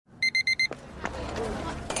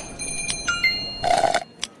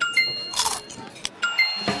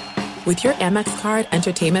With your Amex card,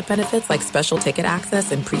 entertainment benefits like special ticket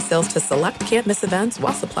access and pre-sales to select can't-miss events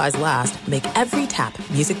while supplies last make every tap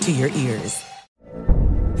music to your ears.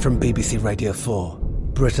 From BBC Radio 4,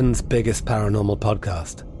 Britain's biggest paranormal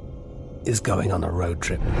podcast is going on a road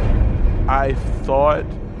trip. I thought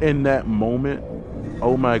in that moment,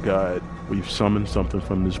 oh my God, we've summoned something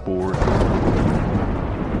from this board.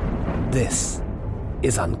 This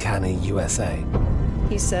is Uncanny USA.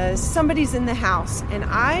 He says, somebody's in the house, and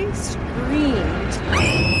I screamed.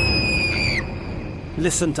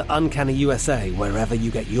 Listen to Uncanny USA wherever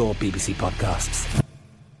you get your BBC podcasts,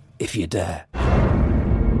 if you dare.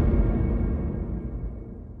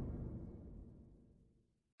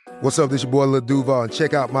 What's up, this your boy Lil Duval, and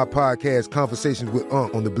check out my podcast, Conversations with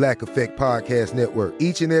Unc, on the Black Effect Podcast Network.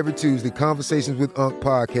 Each and every Tuesday, Conversations with Unc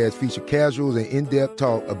podcast feature casuals and in-depth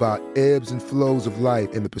talk about ebbs and flows of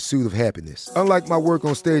life and the pursuit of happiness. Unlike my work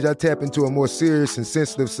on stage, I tap into a more serious and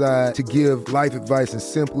sensitive side to give life advice and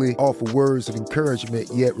simply offer words of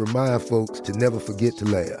encouragement, yet remind folks to never forget to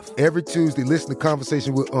laugh. Every Tuesday, listen to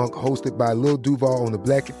Conversation with Unc, hosted by Lil Duval on the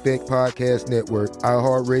Black Effect Podcast Network,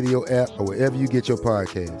 iHeartRadio app, or wherever you get your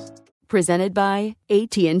podcasts. Presented by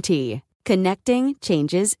AT&T. Connecting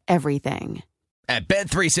changes everything. At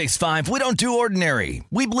Bet365, we don't do ordinary.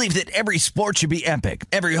 We believe that every sport should be epic.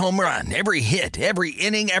 Every home run, every hit, every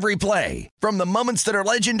inning, every play. From the moments that are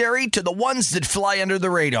legendary to the ones that fly under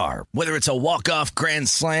the radar. Whether it's a walk-off grand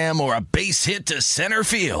slam or a base hit to center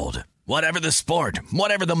field. Whatever the sport,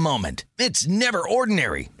 whatever the moment. It's never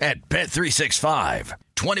ordinary at Bet365.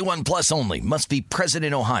 21 plus only. Must be present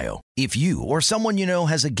in Ohio. If you or someone you know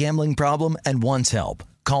has a gambling problem and wants help,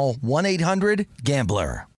 call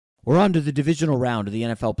 1-800-GAMBLER. We're on to the divisional round of the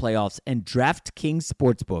NFL playoffs, and DraftKings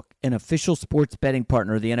Sportsbook, an official sports betting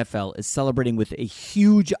partner of the NFL, is celebrating with a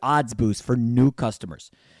huge odds boost for new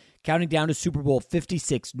customers. Counting down to Super Bowl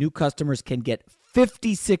 56, new customers can get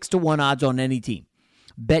 56-1 odds on any team.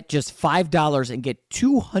 Bet just $5 and get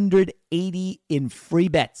 $280 in free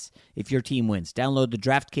bets if your team wins. Download the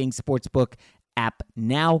DraftKings Sportsbook app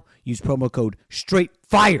now. Use promo code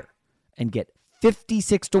STRAIGhtFIRE and get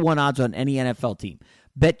 56-1 odds on any NFL team.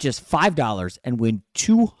 Bet just $5 and win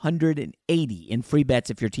 $280 in free bets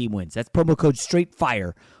if your team wins. That's promo code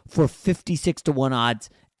STRAIGhtFIRE for 56-1 odds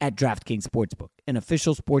at DraftKings Sportsbook, an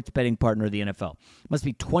official sports betting partner of the NFL. Must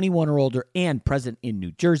be 21 or older and present in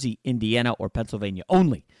New Jersey, Indiana, or Pennsylvania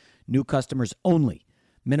only. New customers only.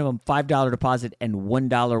 Minimum $5 deposit and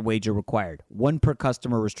 $1 wager required. One per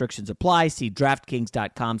customer. Restrictions apply. See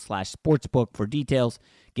DraftKings.com/sportsbook for details.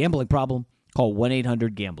 Gambling problem? Call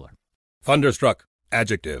 1-800-GAMBLER. Thunderstruck.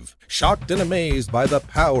 Adjective. Shocked and amazed by the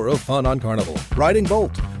power of fun on Carnival. Riding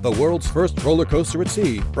Bolt, the world's first roller coaster at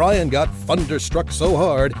sea. Brian got thunderstruck so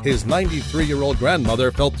hard, his 93-year-old grandmother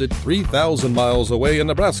felt it 3,000 miles away in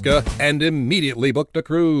Nebraska and immediately booked a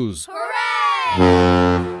cruise.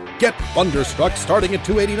 Hooray! Get thunderstruck starting at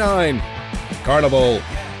 $289. Carnival.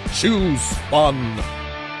 Choose fun.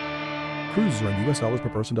 Cruises are in U.S. dollars per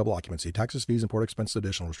person, double occupancy. Taxes, fees, and port expenses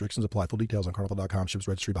additional. Restrictions apply. Full details on carnival.com. Ships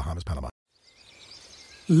registry, Bahamas, Panama.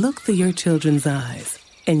 Look through your children's eyes,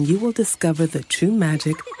 and you will discover the true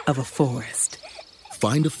magic of a forest.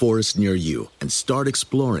 Find a forest near you and start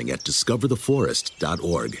exploring at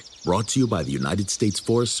discovertheforest.org. Brought to you by the United States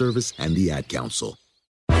Forest Service and the Ad Council.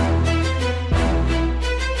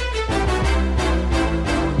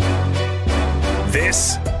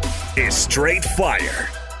 This is Straight Fire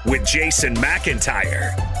with Jason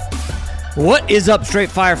McIntyre. What is up,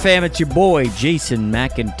 Straight Fire fam? It's your boy, Jason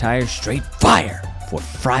McIntyre. Straight Fire for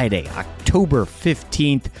Friday, October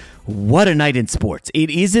 15th. What a night in sports. It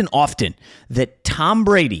isn't often that Tom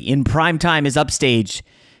Brady in prime time is upstaged,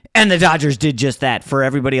 and the Dodgers did just that. For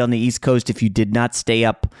everybody on the East Coast, if you did not stay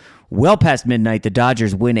up well past midnight, the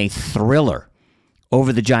Dodgers win a thriller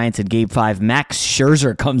over the Giants in Game 5. Max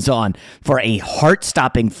Scherzer comes on for a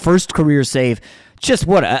heart-stopping first career save. Just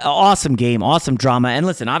what an awesome game, awesome drama. And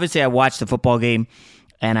listen, obviously I watched the football game,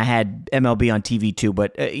 and I had MLB on TV too,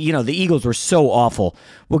 but, the Eagles were so awful.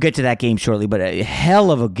 We'll get to that game shortly, but a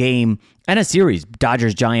hell of a game and a series,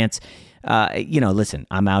 Dodgers-Giants. Listen,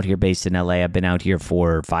 I'm out here based in LA. I've been out here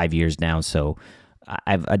for 5 years now, so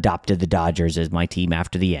I've adopted the Dodgers as my team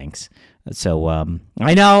after the Yanks. So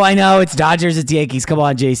I know, it's Dodgers, it's Yankees. Come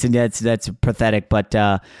on, Jason, that's pathetic. But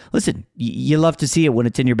listen, you love to see it when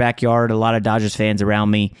it's in your backyard. A lot of Dodgers fans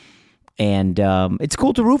around me. And it's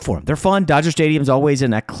cool to root for them. They're fun. Dodger Stadium's always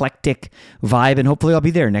an eclectic vibe, and hopefully I'll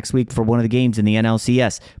be there next week for one of the games in the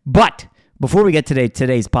NLCS. But before we get to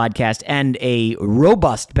today's podcast and a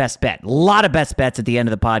robust best bet, a lot of best bets at the end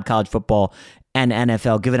of the pod, college football and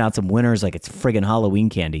NFL, giving out some winners like it's friggin' Halloween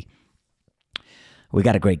candy. We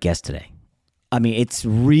got a great guest today. I mean, it's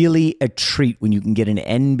really a treat when you can get an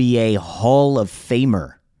NBA Hall of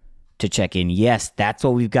Famer to check in. Yes, that's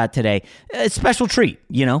what we've got today. A special treat,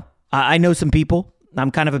 you know. I know some people. I'm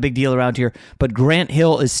kind of a big deal around here. But Grant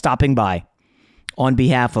Hill is stopping by on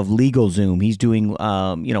behalf of LegalZoom. He's doing,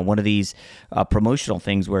 one of these promotional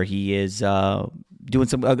things where he is doing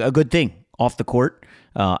a good thing off the court,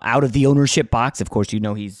 out of the ownership box. Of course, you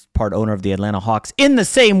know he's part owner of the Atlanta Hawks in the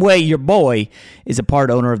same way your boy is a part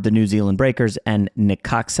owner of the New Zealand Breakers and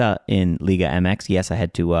Necaxa in Liga MX. Yes, I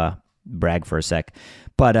had to brag for a sec.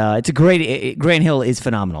 But it's a great... Grant Hill is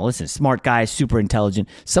phenomenal. Listen, smart guy, super intelligent.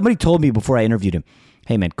 Somebody told me before I interviewed him,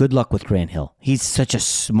 hey, man, good luck with Grant Hill. He's such a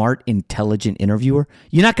smart, intelligent interviewer.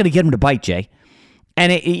 You're not going to get him to bite, Jay.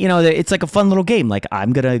 And, it's like a fun little game. Like,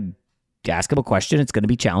 I'm going to ask him a question. It's going to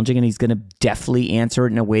be challenging, and he's going to deftly answer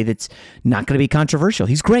it in a way that's not going to be controversial.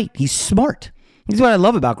 He's great. He's smart. This is what I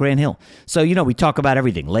love about Grant Hill. So, we talk about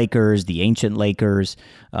everything. Lakers, the ancient Lakers,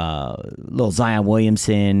 little Zion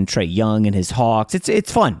Williamson, Trae Young and his Hawks.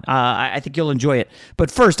 It's fun. I think you'll enjoy it. But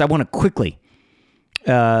first, I want to quickly,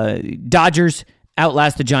 Dodgers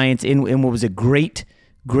outlast the Giants in what was a great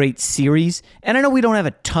series. And I know we don't have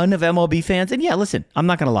a ton of MLB fans. And yeah, listen, I'm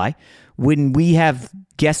not going to lie. When we have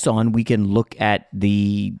guests on, we can look at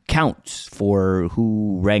the counts for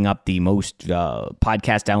who rang up the most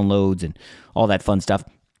podcast downloads and all that fun stuff.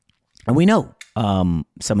 And we know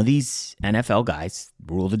some of these NFL guys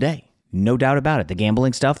rule the day. No doubt about it. The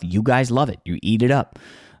gambling stuff, you guys love it. You eat it up.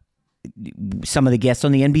 Some of the guests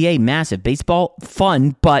on the NBA, massive. Baseball,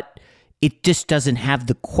 fun, but it just doesn't have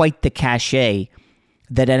quite the cachet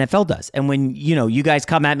that NFL does. And when, you guys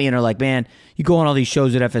come at me and are like, man, you go on all these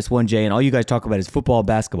shows at FS1J and all you guys talk about is football,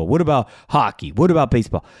 basketball. What about hockey? What about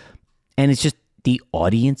baseball? And it's just the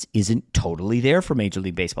audience isn't totally there for Major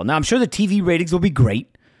League Baseball. Now, I'm sure the TV ratings will be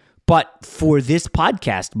great, but for this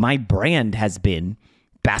podcast, my brand has been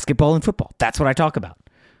basketball and football. That's what I talk about.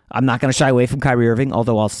 I'm not going to shy away from Kyrie Irving,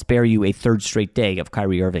 although I'll spare you a third straight day of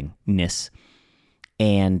Kyrie Irving-ness.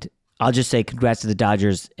 And I'll just say congrats to the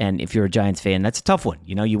Dodgers, and if you're a Giants fan, that's a tough one.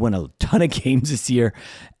 You win a ton of games this year,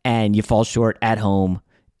 and you fall short at home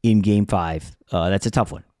in Game 5. That's a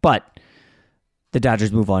tough one. But the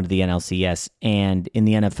Dodgers move on to the NLCS, and in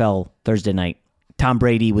the NFL Thursday night, Tom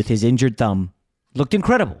Brady with his injured thumb looked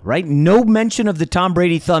incredible, right? No mention of the Tom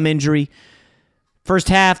Brady thumb injury. First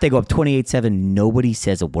half, they go up 28-7. Nobody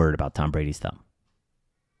says a word about Tom Brady's thumb.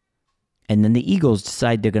 And then the Eagles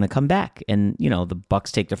decide they're going to come back. And, the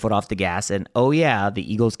Bucs take their foot off the gas. And, oh, yeah,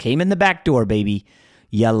 the Eagles came in the back door, baby.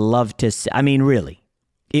 You love to see. I mean, really,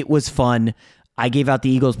 it was fun. I gave out the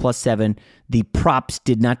Eagles +7. The props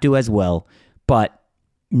did not do as well. But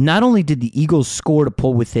not only did the Eagles score to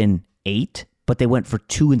pull within 8, but they went for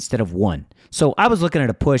 2 instead of 1. So I was looking at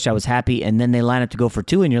a push. I was happy. And then they line up to go for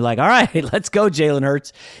 2. And you're like, all right, let's go, Jalen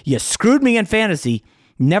Hurts. You screwed me in fantasy.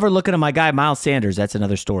 Never looking at my guy, Miles Sanders. That's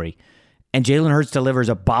another story. And Jalen Hurts delivers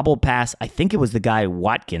a bobble pass. I think it was the guy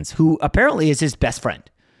Watkins, who apparently is his best friend.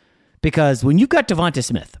 Because when you've got Devonta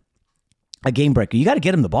Smith, a game breaker, you got to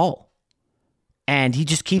get him the ball. And he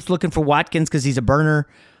just keeps looking for Watkins because he's a burner.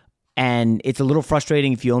 And it's a little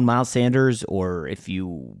frustrating if you own Miles Sanders or if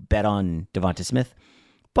you bet on Devonta Smith.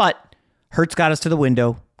 But Hurts got us to the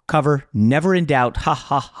window. Cover, never in doubt. Ha,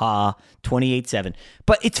 ha, ha. 28-7.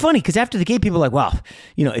 But it's funny because after the game, people are like, wow,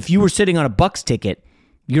 if you were sitting on a Bucs ticket,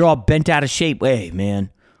 you're all bent out of shape. Hey, man,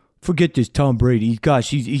 forget this Tom Brady.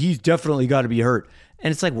 Gosh, he's definitely got to be hurt.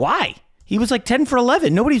 And it's like, why? He was like 10 for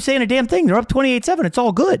 11. Nobody's saying a damn thing. They're up 28-7. It's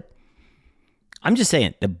all good. I'm just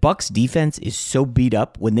saying, the Bucs defense is so beat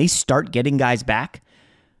up. When they start getting guys back,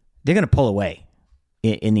 they're going to pull away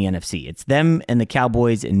in the NFC. It's them and the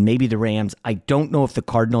Cowboys and maybe the Rams. I don't know if the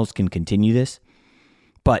Cardinals can continue this.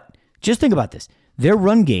 But just think about this. Their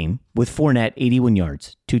run game with Fournette, 81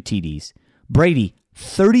 yards, 2 TDs. Brady,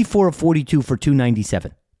 34 of 42 for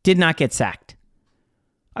 297. Did not get sacked.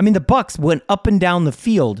 I mean, the Bucs went up and down the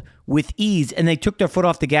field with ease, and they took their foot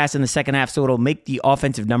off the gas in the second half, so it'll make the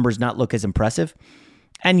offensive numbers not look as impressive.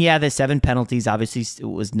 And yeah, the 7 penalties obviously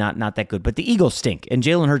was not that good, but the Eagles stink, and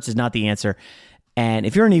Jalen Hurts is not the answer. And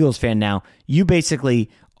if you're an Eagles fan now, you basically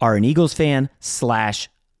are an Eagles fan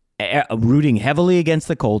 / rooting heavily against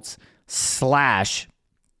the Colts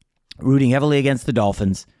 / rooting heavily against the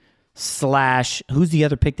Dolphins / who's the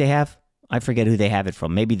other pick they have? I forget who they have it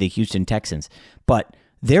from. Maybe the Houston Texans. But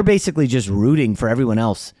they're basically just rooting for everyone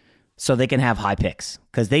else so they can have high picks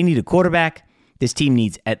because they need a quarterback. This team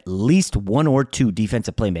needs at least 1 or 2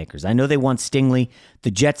 defensive playmakers. I know they want Stingley.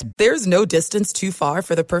 The Jets. There's no distance too far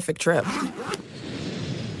for the perfect trip.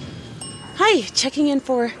 Hi, checking in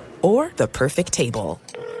for... Or the perfect table.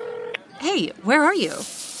 Hey, where are you?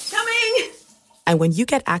 Coming! And when you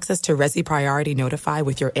get access to Resi Priority Notify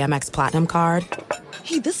with your Amex Platinum card...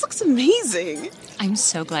 Hey, this looks amazing! I'm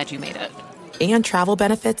so glad you made it. And travel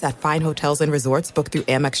benefits at fine hotels and resorts booked through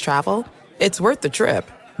Amex Travel, it's worth the trip.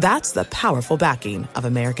 That's the powerful backing of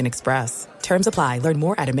American Express. Terms apply. Learn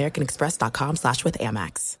more at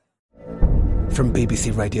americanexpress.com/withAmex. From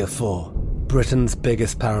BBC Radio 4, Britain's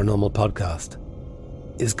biggest paranormal podcast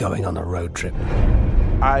is going on a road trip.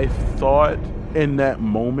 I thought in that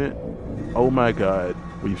moment, oh my God,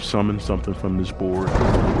 we've summoned something from this board.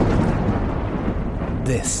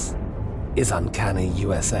 This is Uncanny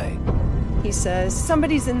USA. He says,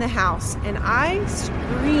 somebody's in the house, and I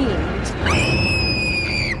screamed.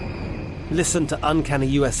 Listen to Uncanny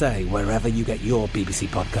USA wherever you get your BBC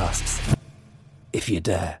podcasts, if you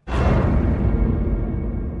dare.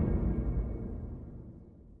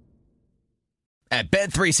 At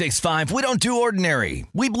Bet365, we don't do ordinary.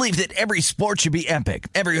 We believe that every sport should be epic.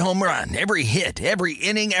 Every home run, every hit, every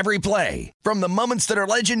inning, every play. From the moments that are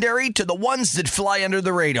legendary to the ones that fly under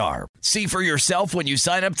the radar. See for yourself when you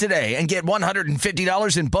sign up today and get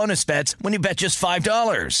 $150 in bonus bets when you bet just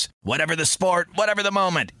 $5. Whatever the sport, whatever the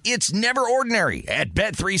moment, it's never ordinary at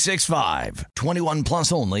Bet365. 21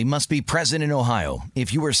 plus only. Must be present in Ohio.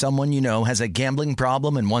 If you or someone you know has a gambling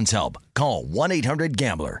problem and wants help, call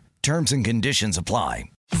 1-800-GAMBLER. Terms and conditions apply.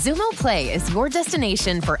 Xumo Play is your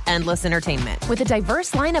destination for endless entertainment. With a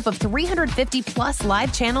diverse lineup of 350 plus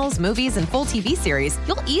live channels, movies, and full TV series,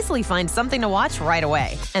 you'll easily find something to watch right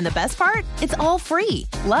away. And the best part? It's all free.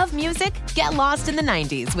 Love music? Get lost in the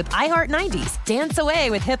 90s with iHeart 90s, dance away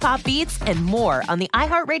with hip-hop beats, and more on the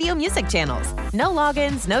iHeartRadio music channels. No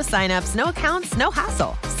logins, no signups, no accounts, no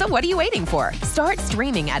hassle. So what are you waiting for? Start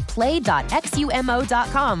streaming at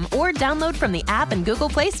play.xumo.com or download from the app and Google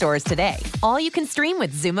Play stores today. All you can stream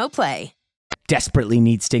with Xumo Play. Desperately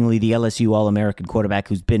needs Stingley, the LSU All-American quarterback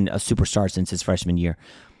who's been a superstar since his freshman year.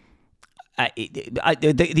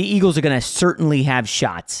 The Eagles are going to certainly have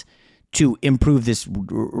shots to improve this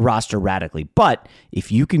roster radically. But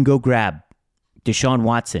if you can go grab Deshaun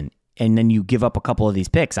Watson and then you give up a couple of these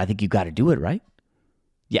picks, I think you got to do it, right?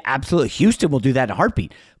 Yeah, absolutely. Houston will do that in a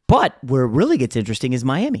heartbeat. But where it really gets interesting is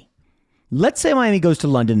Miami. Let's say Miami goes to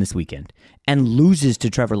London this weekend and loses to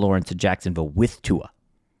Trevor Lawrence at Jacksonville with Tua.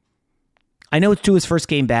 I know it's Tua's first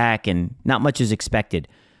game back and not much is expected.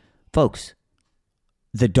 Folks,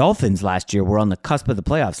 the Dolphins last year were on the cusp of the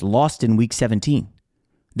playoffs, lost in week 17.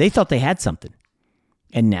 They thought they had something.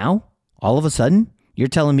 And now, all of a sudden, you're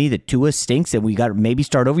telling me that Tua stinks and we got to maybe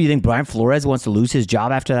start over? You think Brian Flores wants to lose his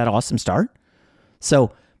job after that awesome start?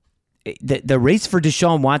 So the race for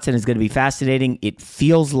Deshaun Watson is going to be fascinating. It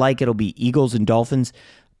feels like it'll be Eagles and Dolphins,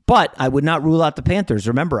 but I would not rule out the Panthers.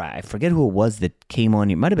 Remember, I forget who it was that came on.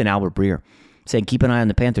 It might have been Albert Breer saying, keep an eye on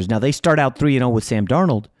the Panthers. Now, they start out 3-0 with Sam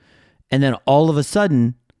Darnold, and then all of a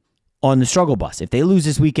sudden, on the struggle bus, if they lose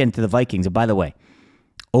this weekend to the Vikings, and by the way,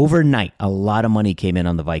 overnight, a lot of money came in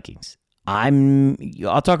on the Vikings.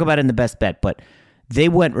 I'll talk about it in the best bet, but they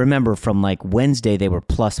went, remember, from like Wednesday, they were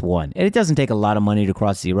 +1. And it doesn't take a lot of money to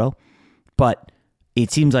cross zero, but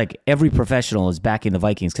it seems like every professional is backing the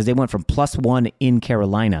Vikings because they went from +1 in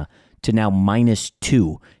Carolina to now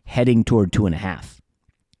 -2, heading toward 2.5.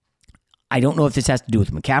 I don't know if this has to do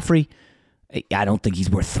with McCaffrey. I don't think he's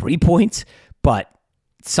worth 3 points, but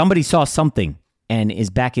somebody saw something and is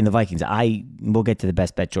backing the Vikings. We'll get to the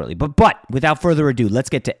best bet shortly. But without further ado, let's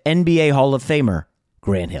get to NBA Hall of Famer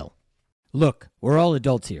Grant Hill. Look, we're all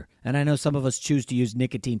adults here, and I know some of us choose to use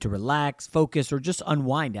nicotine to relax, focus, or just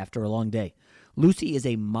unwind after a long day. Lucy is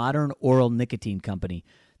a modern oral nicotine company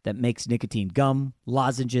that makes nicotine gum,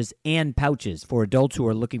 lozenges, and pouches for adults who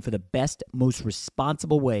are looking for the best, most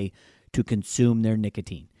responsible way to consume their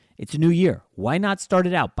nicotine. It's a new year. Why not start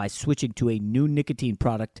it out by switching to a new nicotine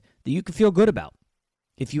product that you can feel good about?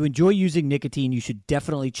 If you enjoy using nicotine, you should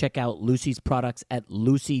definitely check out Lucy's products at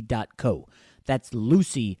lucy.co. That's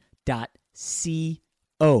lucy.co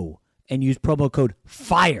and use promo code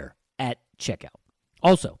FIRE at checkout.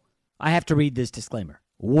 Also, I have to read this disclaimer.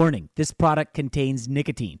 Warning, this product contains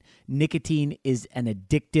nicotine. Nicotine is an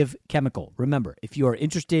addictive chemical. Remember, if you are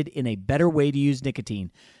interested in a better way to use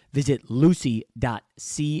nicotine, visit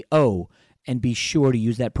lucy.co and be sure to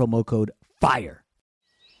use that promo code FIRE.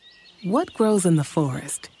 What grows in the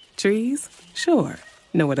forest? Trees? Sure.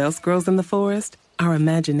 Know what else grows in the forest? Our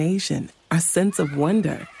imagination, our sense of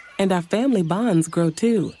wonder, and our family bonds grow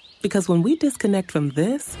too. Because when we disconnect from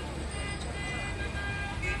this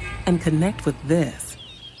and connect with this,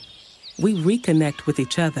 we reconnect with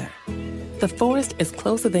each other. The forest is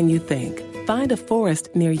closer than you think. Find a forest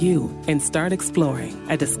near you and start exploring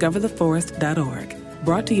at discovertheforest.org.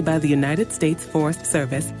 Brought to you by the United States Forest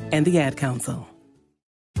Service and the Ad Council.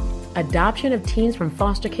 Adoption of teens from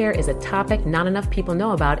foster care is a topic not enough people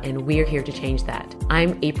know about, and we're here to change that.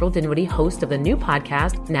 I'm April Dinwiddie, host of the new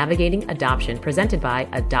podcast, Navigating Adoption, presented by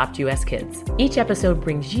Adopt US Kids. Each episode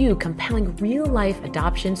brings you compelling real-life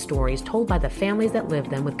adoption stories told by the families that live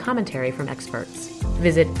them with commentary from experts.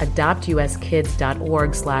 Visit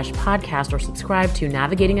adoptuskids.org/podcast or subscribe to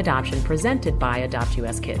Navigating Adoption, presented by Adopt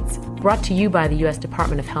US Kids. Brought to you by the U.S.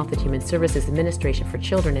 Department of Health and Human Services Administration for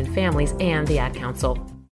Children and Families and the Ad Council.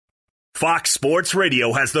 Fox Sports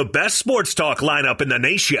Radio has the best sports talk lineup in the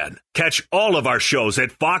nation. Catch all of our shows at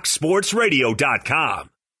foxsportsradio.com.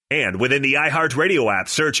 And within the iHeartRadio app,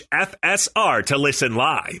 search FSR to listen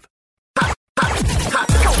live.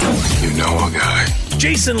 You know a guy.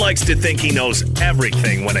 Jason likes to think he knows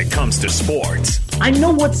everything when it comes to sports. I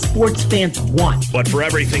know what sports fans want. But for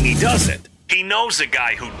everything he doesn't, he knows a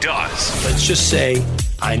guy who does. Let's just say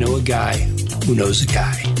I know a guy who knows a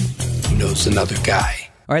guy who knows another guy.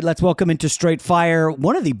 All right, let's welcome into Straight Fire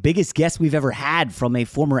one of the biggest guests we've ever had from a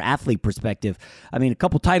former athlete perspective. I mean, a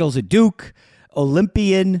couple titles at Duke,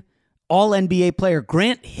 Olympian, All-NBA player,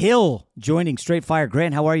 Grant Hill joining Straight Fire.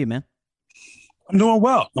 Grant, how are you, man? I'm doing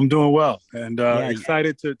well. And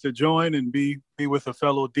excited to join and be with a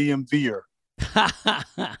fellow DMVer.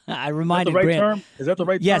 I reminded Grant. Term? Is that the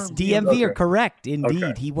right yes, term? Yes, DMVer, okay. Correct. Indeed.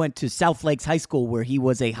 Okay. He went to South Lakes High School where he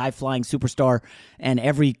was a high-flying superstar and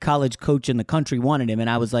every college coach in the country wanted him.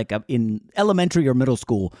 And I was like in elementary or middle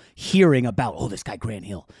school hearing about, this guy Grant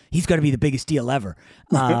Hill. He's going to be the biggest deal ever.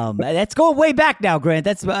 That's going way back now, Grant.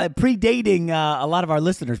 That's predating a lot of our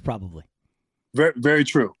listeners probably. Very, very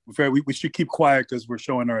true. We should keep quiet because we're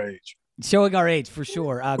showing our age. Showing our age, for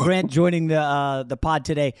sure. Grant joining the pod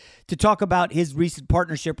today to talk about his recent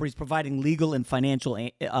partnership where he's providing legal and financial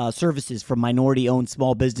services for minority-owned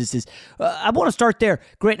small businesses. I want to start there.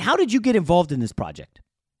 Grant, how did you get involved in this project?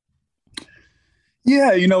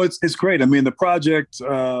 Yeah, it's great. I mean, the project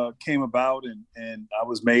came about and I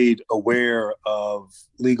was made aware of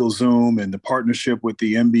LegalZoom and the partnership with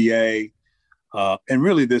the NBA and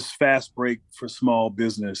really this fast break for small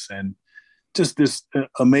business and just this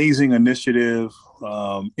amazing initiative.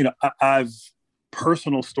 I've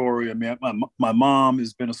personal story. I mean, my mom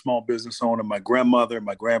has been a small business owner, my grandmother,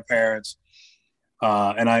 my grandparents.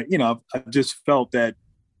 And I just felt that,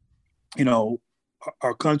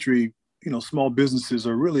 our country, small businesses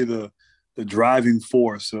are really the driving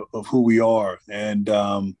force of who we are. And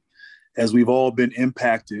as we've all been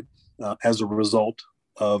impacted as a result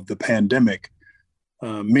of the pandemic,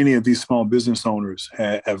 many of these small business owners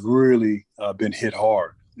have really been hit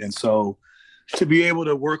hard. And so to be able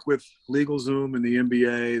to work with LegalZoom and the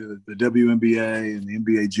NBA, the WNBA and the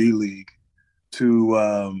NBA G League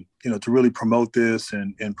to really promote this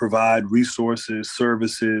and provide resources,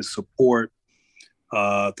 services, support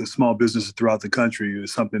to small businesses throughout the country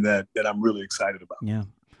is something that I'm really excited about. Yeah.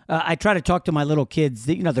 I try to talk to my little kids,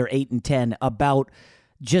 they're 8 and 10, about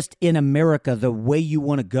just in America, the way you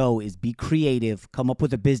want to go is be creative, come up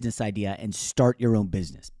with a business idea, and start your own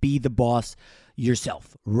business. Be the boss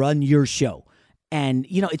yourself. Run your show. And,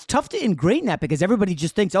 it's tough to ingrain that because everybody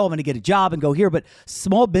just thinks, I'm going to get a job and go here. But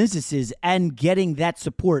small businesses and getting that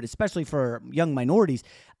support, especially for young minorities,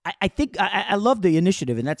 I think I love the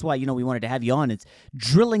initiative. And that's why, we wanted to have you on. It's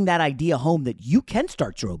drilling that idea home that you can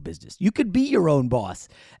start your own business. You could be your own boss.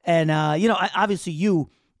 And, obviously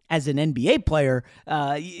you, as an NBA player,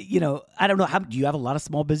 I don't know, do you have a lot of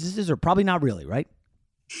small businesses or probably not really, right?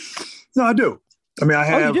 No, I do. I mean, I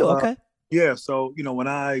have. Oh, you do? Okay. Yeah. So, when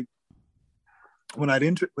I'd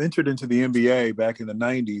entered into the NBA back in the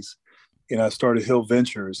 90s, I started Hill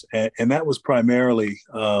Ventures. And that was primarily,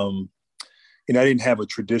 I didn't have a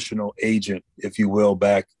traditional agent, if you will,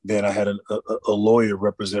 back then. I had a lawyer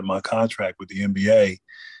represent my contract with the NBA.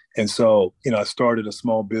 And so, I started a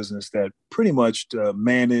small business that pretty much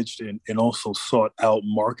managed and also sought out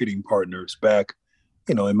marketing partners back,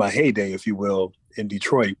 in my heyday, if you will, in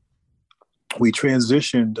Detroit. We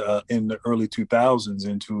transitioned in the early 2000s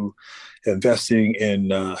into investing in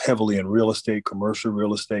heavily in real estate, commercial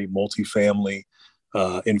real estate, multifamily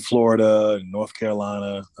in Florida and North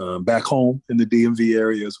Carolina, back home in the DMV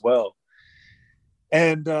area as well.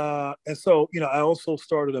 And so, I also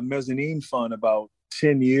started a mezzanine fund about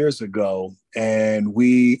 10 years ago, and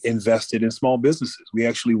we invested in small businesses. We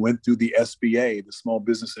actually went through the SBA, the Small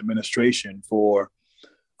Business Administration, for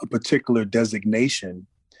a particular designation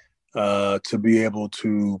to be able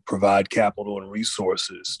to provide capital and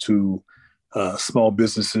resources to small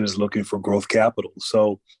businesses looking for growth capital.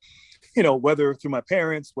 So whether through my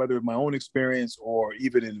parents, whether my own experience, or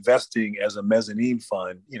even investing as a mezzanine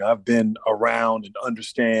fund, I've been around and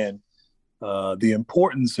understand the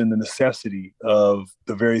importance and the necessity of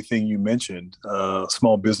the very thing you mentioned,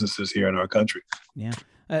 small businesses here in our country. Yeah.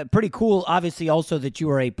 Pretty cool, obviously, also that you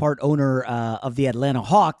are a part owner of the Atlanta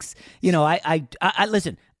Hawks. I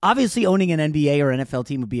listen, obviously owning an NBA or NFL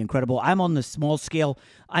team would be incredible. I'm on the small scale.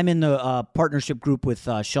 I'm in the partnership group with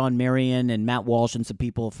Sean Marion and Matt Walsh and some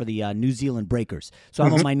people for the New Zealand Breakers. So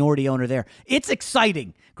I'm a minority owner there. It's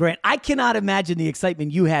exciting, Grant. I cannot imagine the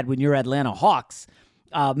excitement you had when your Atlanta Hawks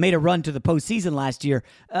made a run to the postseason last year.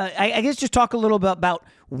 I guess just talk a little bit about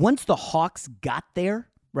once the Hawks got there,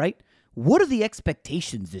 right? What are the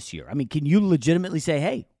expectations this year? I mean, can you legitimately say,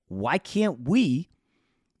 hey, why can't we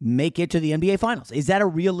make it to the NBA Finals? Is that a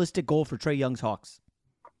realistic goal for Trae Young's Hawks?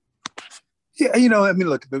 Yeah,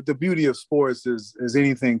 look, the beauty of sports is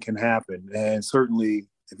anything can happen. And certainly,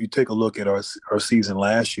 if you take a look at our season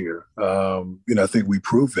last year, I think we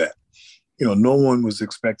proved that. No one was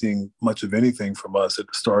expecting much of anything from us at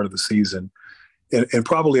the start of the season. And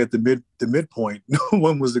probably at the midpoint, no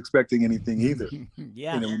one was expecting anything either.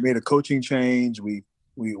 Yeah. We made a coaching change. We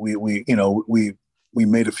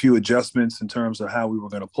made a few adjustments in terms of how we were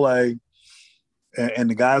going to play, and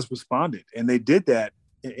the guys responded. And they did that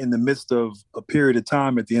in the midst of a period of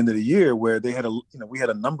time at the end of the year where they had we had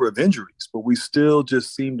a number of injuries, but we still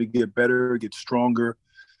just seemed to get better, get stronger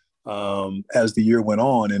as the year went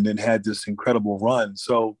on, and then had this incredible run.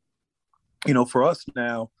 So, for us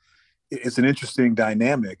now, it's an interesting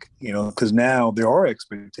dynamic, because now there are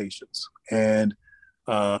expectations, and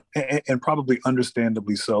probably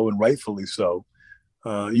understandably so, and rightfully so.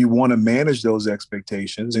 You want to manage those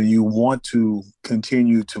expectations, and you want to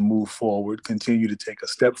continue to move forward, continue to take a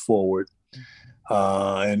step forward.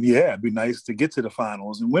 It'd be nice to get to the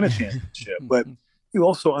finals and win a championship. But you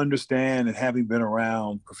also understand, and having been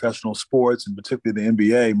around professional sports, and particularly the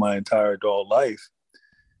NBA my entire adult life,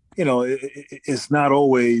 it's not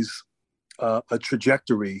always a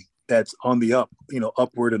trajectory that's on the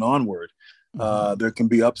upward and onward. There can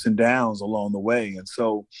be ups and downs along the way. And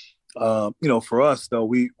so, for us, though,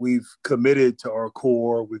 we've committed to our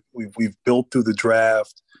core. We've built through the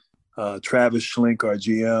draft. Travis Schlenk, our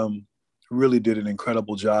GM, really did an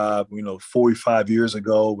incredible job. 45 years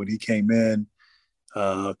ago when he came in,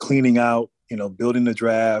 cleaning out, building the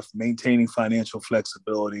draft, maintaining financial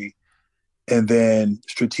flexibility, and then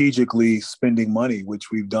strategically spending money, which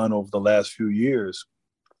we've done over the last few years.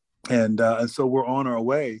 And so we're on our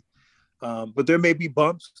way. But there may be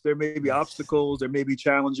bumps, there may be obstacles, there may be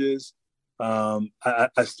challenges. I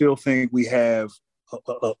still think we have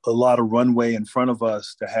a lot of runway in front of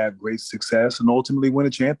us to have great success and ultimately win a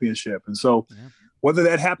championship. And so whether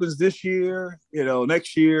that happens this year,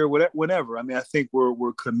 next year, whenever, I think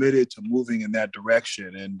we're committed to moving in that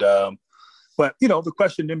direction. And, but, the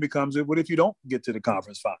question then becomes, what if you don't get to the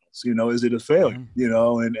conference finals? Is it a failure?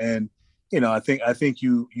 I think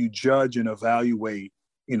you judge and evaluate,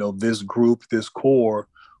 this group, this core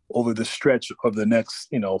over the stretch of the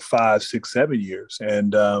next, 5, 6, 7 years.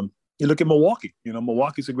 And you look at Milwaukee,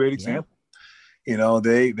 Milwaukee's a great example.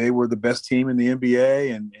 They were the best team in the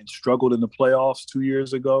NBA and struggled in the playoffs 2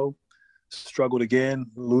 years ago, struggled again,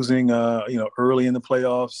 losing, early in the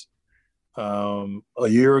playoffs a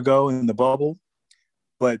year ago in the bubble,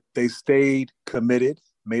 but they stayed committed,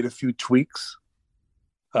 made a few tweaks,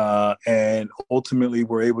 and ultimately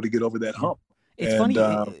were able to get over that hump.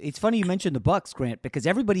 It's funny you mentioned the Bucks, Grant, because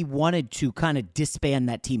everybody wanted to kind of disband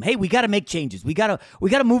that team. Hey, we got to make changes. We got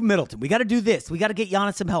to move Middleton. We got to do this. We got to get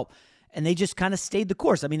Giannis some help. And they just kind of stayed the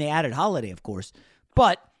course. They added Holiday, of course,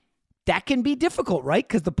 but that can be difficult, right?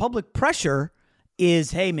 Because the public pressure is,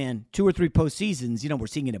 hey, man, 2 or 3 postseasons. We're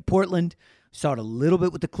seeing it in Portland. Saw it a little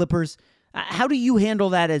bit with the Clippers. How do you handle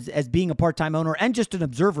that as being a part-time owner and just an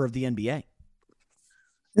observer of the NBA?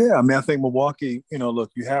 Yeah, I think Milwaukee,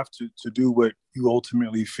 look, you have to do what you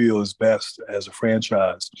ultimately feel is best as a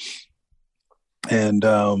franchise. And,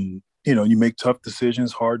 you make tough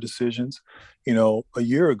decisions, hard decisions. A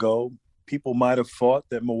year ago, people might have thought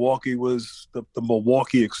that Milwaukee was the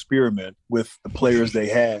Milwaukee experiment with the players they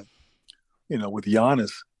had, with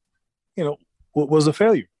Giannis, was a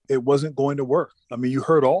failure. It wasn't going to work. You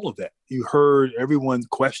heard all of that. You heard everyone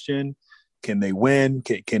question, can they win?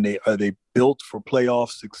 Are they built for playoff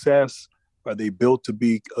success? Are they built to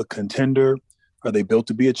be a contender? Are they built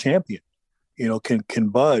to be a champion? Can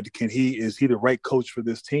Bud, is he the right coach for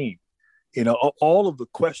this team? All of the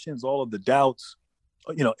questions, all of the doubts,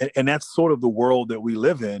 and that's sort of the world that we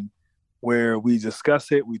live in. where we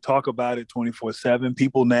discuss it, we talk about it 24/7.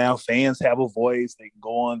 People now, fans have a voice. They can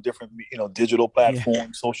go on different, digital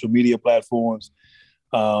platforms, social media platforms.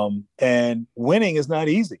 And winning is not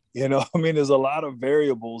easy. There's a lot of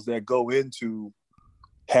variables that go into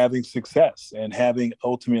having success and having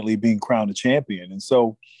ultimately being crowned a champion. And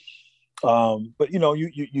so, but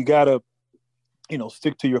you gotta,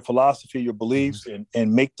 stick to your philosophy, your beliefs,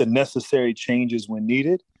 and make the necessary changes when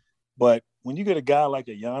needed. But when you get a guy like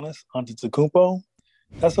a Giannis Antetokounmpo,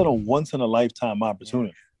 that's a once in a lifetime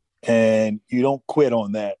opportunity. And you don't quit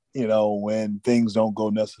on that, when things don't go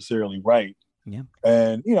necessarily right. Yeah.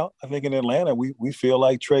 And, I think in Atlanta, we feel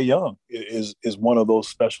like Trae Young is one of those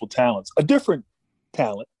special talents, a different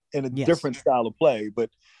talent and a different style of play, but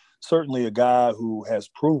certainly a guy who has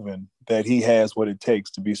proven that he has what it takes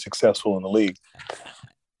to be successful in the league.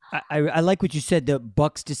 I like what you said. The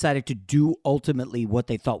Bucks decided to do ultimately what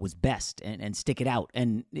they thought was best and stick it out.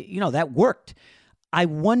 And, that worked. I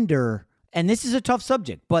wonder, and this is a tough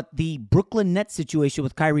subject, but the Brooklyn Nets situation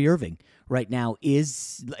with Kyrie Irving right now it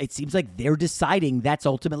seems like they're deciding that's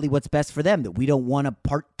ultimately what's best for them, that we don't want a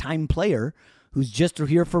part-time player who's just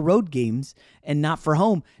here for road games and not for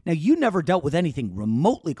home. Now, you never dealt with anything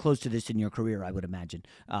remotely close to this in your career, I would imagine.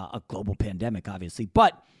 A global pandemic, obviously.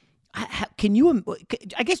 But can you,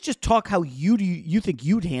 I guess, just talk how you think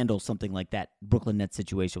you'd handle something like that Brooklyn Nets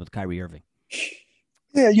situation with Kyrie Irving?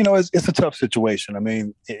 Yeah, it's a tough situation. I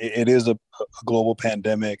mean, it is a global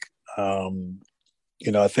pandemic. I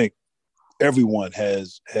think everyone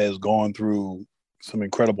has gone through some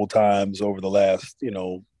incredible times over the last,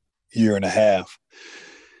 year and a half.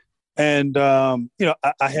 And, I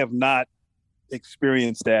have not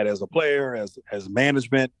experienced that as a player, as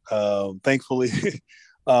management, thankfully.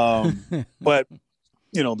 But,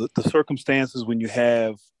 the circumstances when you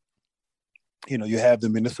have the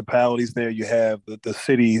municipalities there, you have the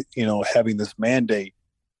city, having this mandate,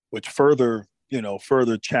 which further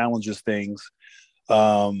challenges things.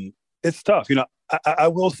 It's tough. I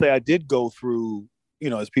will say I did go through,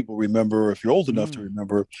 as people remember, if you're old enough to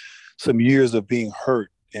remember, some years of being hurt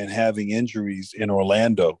and having injuries in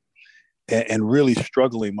Orlando and really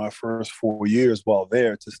struggling my first 4 years while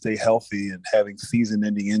there to stay healthy and having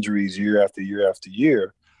season-ending injuries year after year after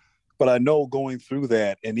year. But I know going through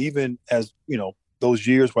that, and even as, those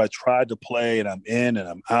years where I tried to play and I'm in and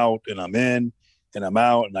I'm out and I'm in and I'm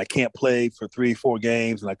out and I can't play for 3-4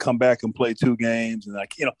 games and I come back and play 2 games and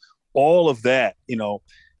all of that,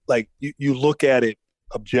 like you look at it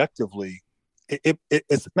objectively,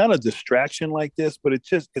 it's not a distraction like this, but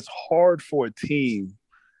it's hard for a team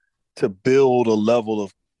to build a level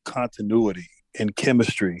of continuity and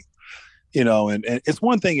chemistry, and it's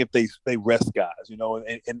one thing if they rest guys,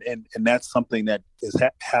 and that's something that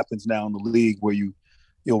happens now in the league where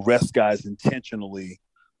you'll rest guys intentionally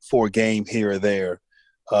for a game here or there.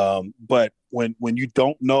 But when you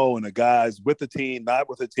don't know and a guy's with the team, not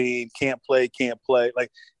with the team, can't play, like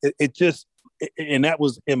it just, and that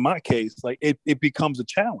was in my case, like it becomes a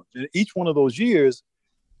challenge. And each one of those years,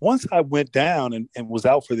 once I went down and was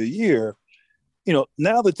out for the year,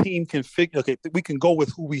 now the team can figure, okay, we can go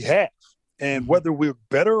with who we have. And whether we're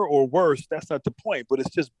better or worse, that's not the point, but it's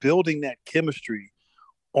just building that chemistry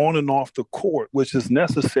on and off the court, which is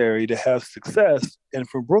necessary to have success. And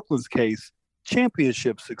for Brooklyn's case,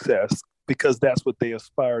 championship success, because that's what they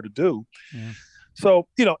aspire to do. Yeah. So,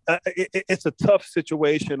 it's a tough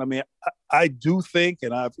situation. I mean, I do think,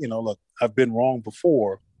 and I've been wrong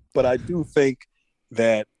before, but I do think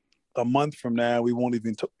that a month from now, we won't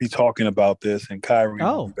even be talking about this and Kyrie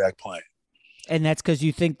will be back playing. And that's because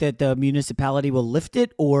you think that the municipality will lift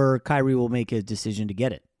it or Kyrie will make a decision to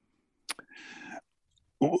get it?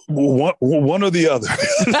 One or the other.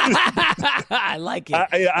 I like it.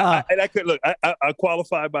 I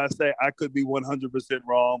qualify by saying I could be 100%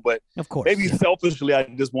 wrong, but of course, maybe selfishly, I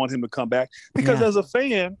just want him to come back because as a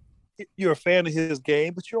fan, you're a fan of his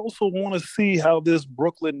game, but you also want to see how this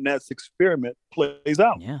Brooklyn Nets experiment plays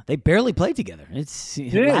out. Yeah, they barely played together. You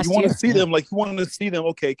want to see them. Like you want to see them.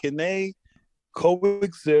 Okay, can they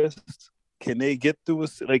coexist? Can they get through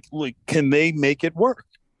can they make it work?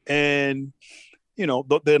 And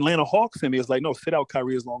the Atlanta Hawks in me is like, no, sit out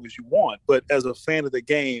Kyrie as long as you want. But as a fan of the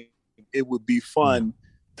game, it would be fun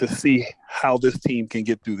to see how this team can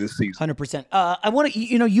get through this season. 100%. I want to,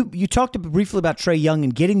 you talked briefly about Trae Young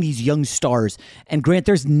and getting these young stars. And Grant,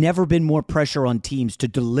 there's never been more pressure on teams to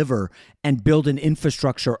deliver and build an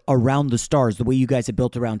infrastructure around the stars the way you guys have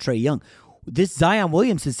built around Trae Young. This Zion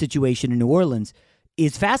Williamson situation in New Orleans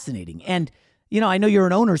is fascinating. And, I know you're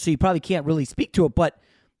an owner, so you probably can't really speak to it, but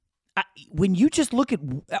when you just look at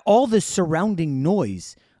all this surrounding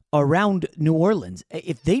noise around New Orleans.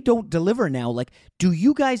 If they don't deliver now, like, do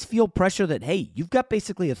you guys feel pressure that, hey, you've got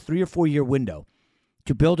basically a 3 or 4 year window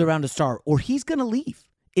to build around a star, or he's going to leave?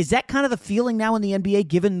 Is that kind of the feeling now in the NBA,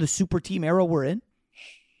 given the super team era we're in?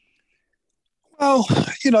 Well,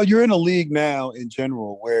 you're in a league now in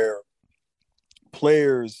general where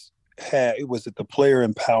players it was at the player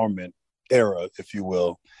empowerment era, if you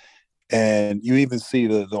will. And you even see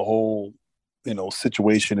the whole,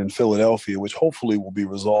 situation in Philadelphia, which hopefully will be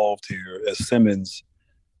resolved here as Simmons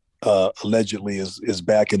allegedly is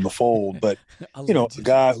back in the fold. But, a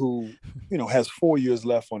guy who, has 4 years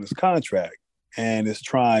left on his contract and is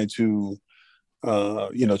trying to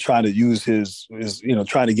use his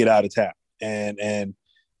trying to get out of town. And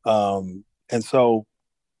so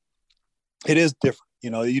it is different.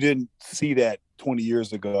 You didn't see that 20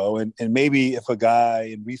 years ago. And maybe if a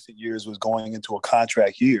guy in recent years was going into a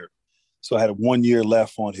contract year, so had 1 year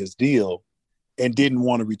left on his deal and didn't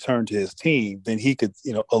want to return to his team, then he could,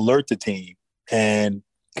 alert the team and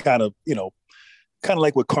kind of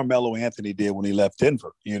like what Carmelo Anthony did when he left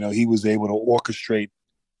Denver. He was able to orchestrate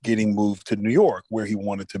getting moved to New York where he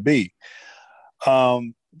wanted to be.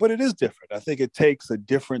 But it is different. I think it takes a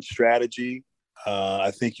different strategy.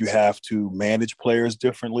 I think you have to manage players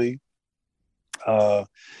differently.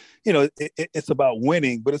 It's about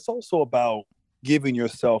winning, but it's also about giving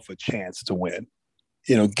yourself a chance to win,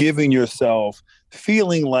 giving yourself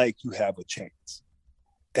feeling like you have a chance.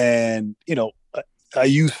 And, I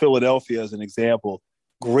use Philadelphia as an example.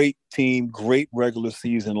 Great team, great regular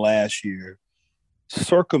season last year.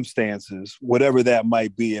 Circumstances, whatever that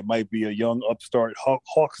might be. It might be a young upstart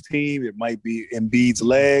Hawks team. It might be Embiid's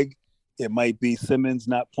leg. It might be Simmons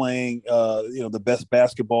not playing, the best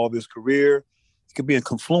basketball of his career. It could be a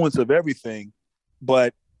confluence of everything,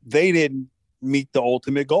 but they didn't meet the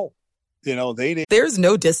ultimate goal. They didn't. There's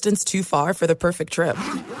no distance too far for the perfect trip.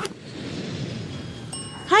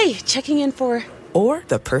 Hi, checking in for... Or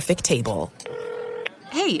the perfect table.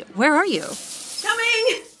 Hey, where are you?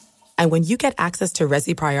 Coming! And when you get access to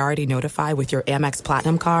Resi Priority Notify with your Amex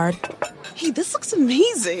Platinum card... Hey, this looks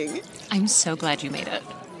amazing! I'm so glad you made it.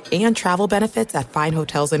 And travel benefits at fine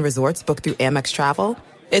hotels and resorts booked through Amex Travel,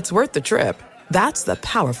 it's worth the trip. That's the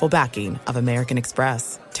powerful backing of American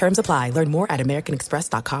Express. Terms apply. Learn more at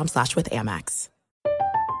americanexpress.com/withAmex.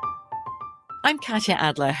 I'm Katya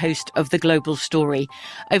Adler, host of The Global Story.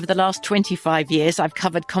 Over the last 25 years, I've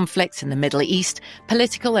covered conflicts in the Middle East,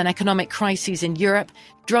 political and economic crises in Europe,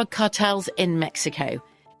 drug cartels in Mexico.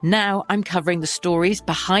 Now I'm covering the stories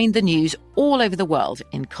behind the news all over the world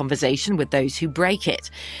in conversation with those who break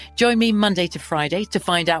it. Join me Monday to Friday to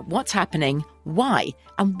find out what's happening, why,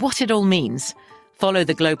 and what it all means. Follow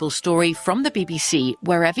The Global Story from the BBC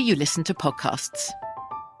wherever you listen to podcasts.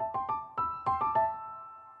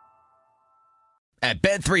 At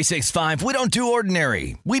Bet365, we don't do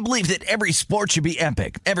ordinary. We believe that every sport should be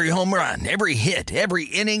epic. Every home run, every hit, every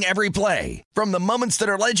inning, every play. From the moments that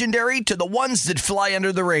are legendary to the ones that fly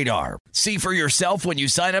under the radar. See for yourself when you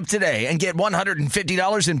sign up today and get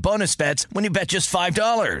 $150 in bonus bets when you bet just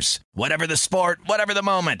 $5. Whatever the sport, whatever the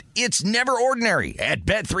moment, it's never ordinary at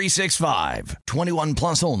Bet365. 21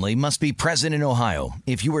 plus only. Must be present in Ohio.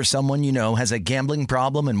 If you or someone you know has a gambling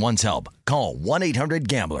problem and wants help, call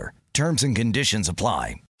 1-800-GAMBLER. Terms and conditions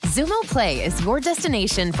apply. Xumo Play is your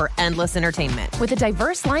destination for endless entertainment. With a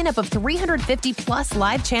diverse lineup of 350 plus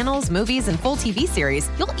live channels, movies, and full TV series,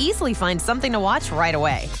 you'll easily find something to watch right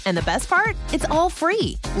away. And the best part? It's all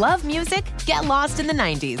free. Love music? Get lost in the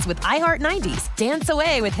 90s with iHeart 90s, dance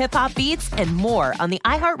away with hip-hop beats, and more on the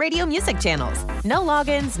iHeartRadio music channels. No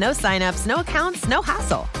logins, no signups, no accounts, no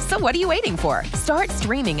hassle. So what are you waiting for? Start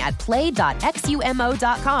streaming at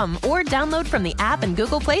play.xumo.com or download from the app and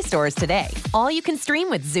Google Play stores today. All you can stream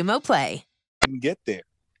with Xumo Play. Didn't get there.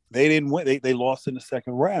 They didn't win. They lost in the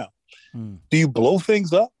second round. Do you blow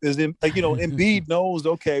things up? Is it like, Embiid knows,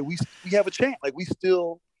 okay, we have a chance. Like, we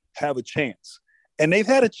still have a chance. And they've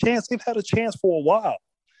had a chance. They've had a chance for a while.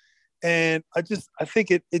 And I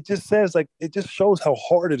think it just says, like, it just shows how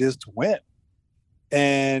hard it is to win.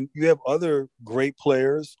 And you have other great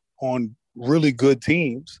players on really good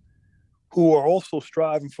teams who are also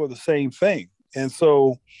striving for the same thing. And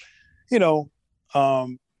so,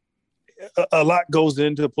 a lot goes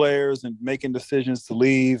into players and making decisions to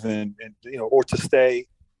leave and or to stay.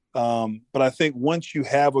 But I think once you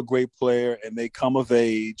have a great player and they come of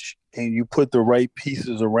age and you put the right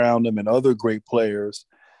pieces around them and other great players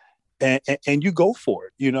and you go for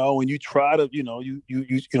it, and you try to,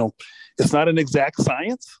 it's not an exact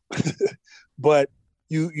science, but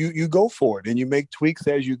you go for it and you make tweaks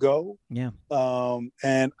as you go. Yeah.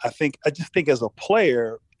 And I just think as a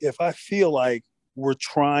player, if I feel like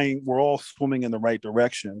we're all swimming in the right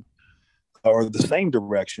direction or the same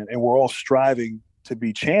direction, and we're all striving to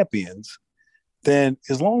be champions, then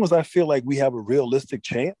as long as I feel like we have a realistic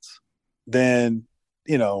chance, then,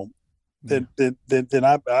 then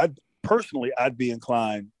I'd personally, I'd be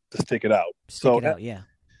inclined to stick it out. Yeah.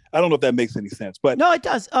 I don't know if that makes any sense, but no, it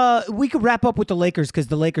does. We could wrap up with the Lakers because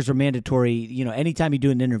the Lakers are mandatory. Anytime you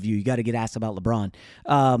do an interview, you got to get asked about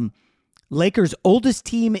LeBron. Lakers, oldest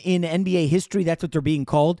team in NBA history. That's what they're being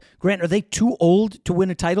called. Grant, are they too old to win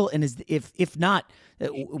a title? And if not,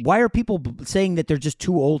 why are people saying that they're just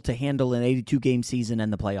too old to handle an 82-game season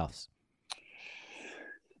and the playoffs?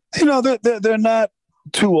 They're not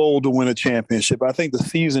too old to win a championship. I think the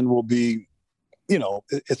season will be,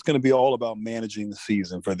 it's going to be all about managing the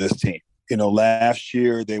season for this team. Last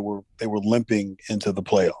year they were limping into the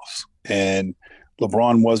playoffs, and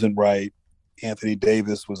LeBron wasn't right. Anthony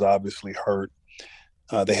Davis was obviously hurt.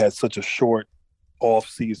 They had such a short off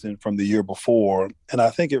season from the year before, and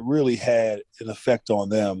I think it really had an effect on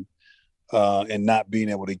them and not being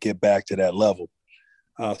able to get back to that level.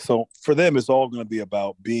 So for them, it's all going to be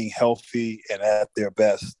about being healthy and at their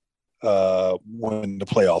best when the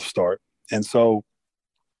playoffs start. And so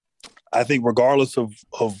I think regardless of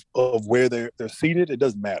where they're seated, it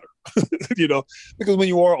doesn't matter, because when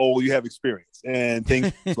you are old, you have experience and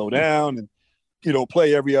things slow down and,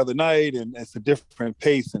 play every other night, and it's a different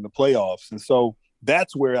pace in the playoffs. And so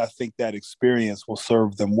that's where I think that experience will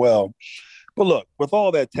serve them well. But look, with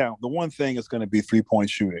all that talent, the one thing is going to be three-point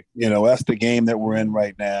shooting. That's the game that we're in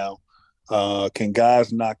right now. Can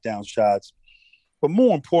guys knock down shots? But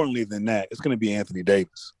more importantly than that, it's going to be Anthony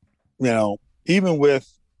Davis. Even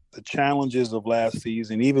with the challenges of last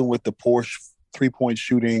season, even with the poor three-point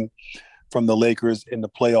shooting from the Lakers in the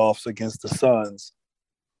playoffs against the Suns,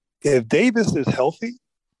 if Davis is healthy,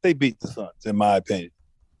 they beat the Suns, in my opinion.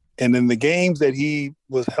 And in the games that he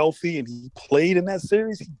was healthy and he played in that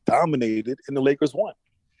series, he dominated and the Lakers won.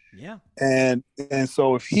 Yeah. And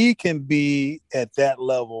so if he can be at that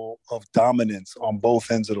level of dominance on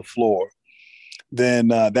both ends of the floor, then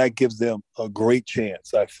that gives them a great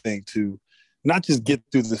chance, I think, to not just get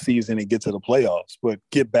through the season and get to the playoffs, but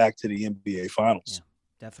get back to the NBA Finals. Yeah.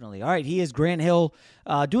 Definitely. All right. He is Grant Hill,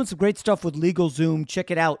 doing some great stuff with LegalZoom.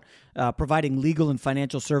 Check it out, providing legal and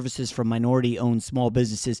financial services for minority-owned small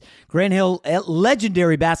businesses. Grant Hill, a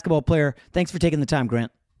legendary basketball player. Thanks for taking the time,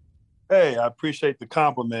 Grant. Hey, I appreciate the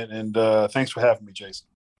compliment, and thanks for having me, Jason.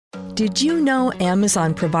 Did you know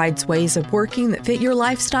Amazon provides ways of working that fit your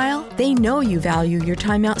lifestyle? They know you value your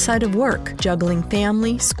time outside of work, juggling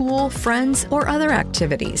family, school, friends, or other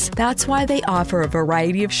activities. That's why they offer a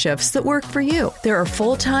variety of shifts that work for you. There are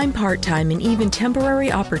full-time, part-time, and even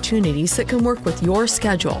temporary opportunities that can work with your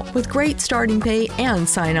schedule, with great starting pay and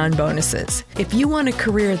sign-on bonuses. If you want a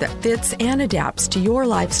career that fits and adapts to your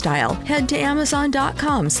lifestyle, head to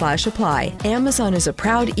Amazon.com/apply. Amazon is a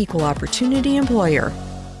proud equal opportunity employer.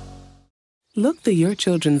 Look through your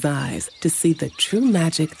children's eyes to see the true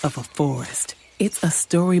magic of a forest. It's a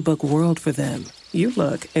storybook world for them. You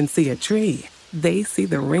look and see a tree. They see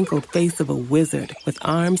the wrinkled face of a wizard with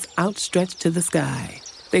arms outstretched to the sky.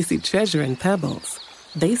 They see treasure in pebbles.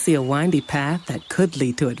 They see a windy path that could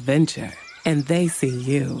lead to adventure. And they see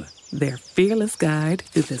you, their fearless guide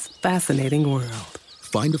through this fascinating world.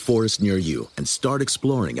 Find a forest near you and start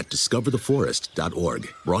exploring at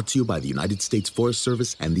discovertheforest.org. Brought to you by the United States Forest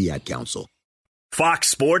Service and the Ad Council. Fox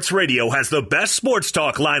Sports Radio has the best sports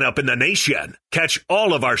talk lineup in the nation. Catch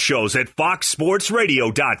all of our shows at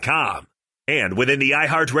foxsportsradio.com. And within the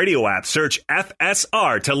iHeartRadio app, search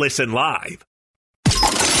FSR to listen live.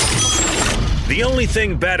 The only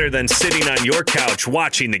thing better than sitting on your couch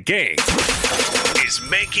watching the game is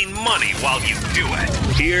making money while you do it.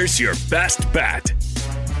 Here's your best bet.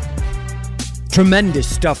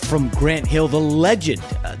 Tremendous stuff from Grant Hill, the legend.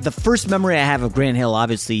 The first memory I have of Grant Hill,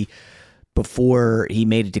 obviously, before he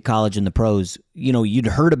made it to college and the pros, you'd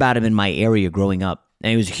heard about him in my area growing up,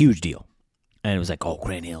 and it was a huge deal. And it was like, oh,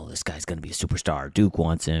 Grant Hill, this guy's going to be a superstar. Duke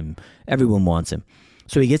wants him. Everyone wants him.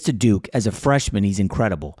 So he gets to Duke. As a freshman, he's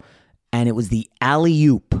incredible. And it was the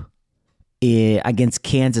alley-oop against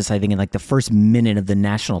Kansas, I think, in like the first minute of the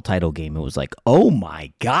national title game. It was like, oh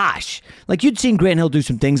my gosh. Like, you'd seen Grant Hill do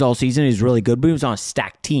some things all season. He was really good, but he was on a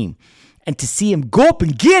stacked team. And to see him go up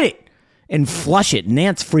and get it and flush it,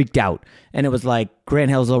 Nance freaked out. And it was like, Grant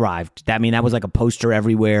Hill's arrived. That was like a poster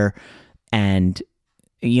everywhere. And,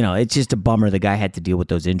 it's just a bummer the guy had to deal with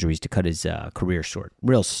those injuries to cut his career short.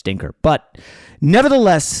 Real stinker. But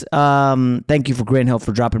nevertheless, thank you for Grant Hill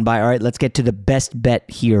for dropping by. All right, let's get to the best bet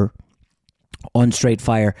here on Straight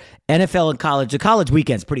Fire. NFL and college. The college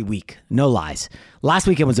weekend's pretty weak. No lies. Last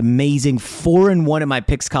weekend was amazing. 4-1 in my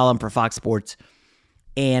picks column for Fox Sports.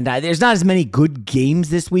 And there's not as many good games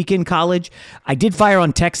this week in college. I did fire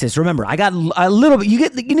on Texas. Remember, I got a little bit. You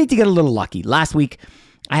need to get a little lucky. Last week,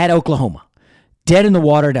 I had Oklahoma dead in the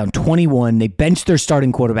water, down 21. They benched their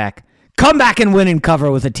starting quarterback. Come back and win and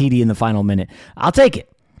cover with a TD in the final minute. I'll take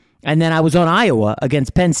it. And then I was on Iowa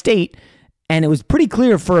against Penn State, and it was pretty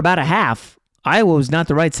clear for about a half Iowa was not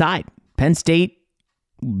the right side. Penn State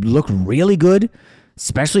looked really good,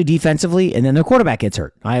 especially defensively, and then their quarterback gets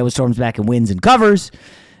hurt. Iowa storms back and wins and covers.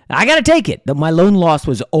 I got to take it. My lone loss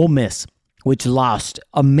was Ole Miss, which lost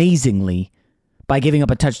amazingly by giving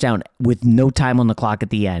up a touchdown with no time on the clock at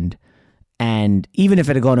the end. And even if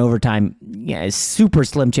it had gone overtime, yeah, a super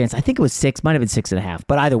slim chance. I think it was 6, might have been 6.5.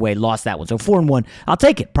 But either way, lost that one. So 4-1. I'll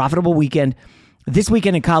take it. Profitable weekend. This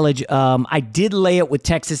weekend in college, I did lay it with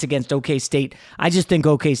Texas against OK State. I just think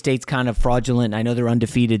OK State's kind of fraudulent. I know they're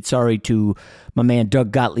undefeated. Sorry to my man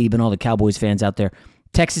Doug Gottlieb and all the Cowboys fans out there.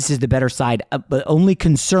 Texas is the better side. But only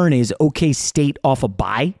concern is OK State off a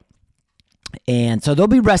bye. And so they'll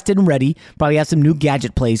be rested and ready. Probably have some new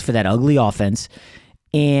gadget plays for that ugly offense.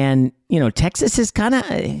 And, you know, Texas is kind of,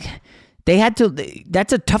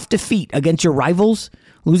 that's a tough defeat against your rivals,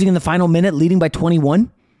 losing in the final minute, leading by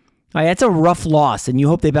 21. All right, that's a rough loss, and you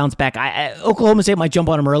hope they bounce back. Oklahoma State might jump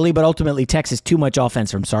on them early, but ultimately Texas, too much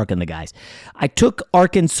offense from Sark and the guys. I took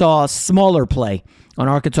Arkansas, smaller play on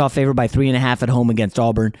Arkansas, favored by 3.5 at home against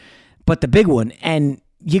Auburn. But the big one, and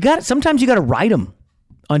sometimes you got to ride them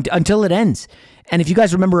until it ends. And if you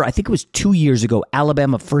guys remember, I think it was 2 years ago,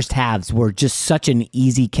 Alabama first halves were just such an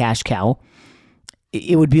easy cash cow.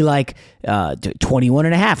 It would be like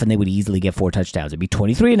 21.5, and they would easily get 4 touchdowns. It'd be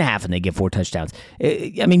 23.5, and they get 4 touchdowns.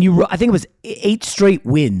 I mean, I think it was 8 straight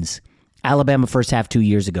wins, Alabama first half 2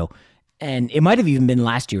 years ago. And it might have even been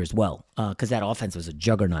last year as well, because that offense was a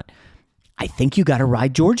juggernaut. I think you got to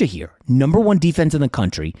ride Georgia here. Number 1 defense in the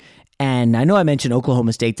country. And I know I mentioned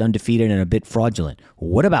Oklahoma State's undefeated and a bit fraudulent.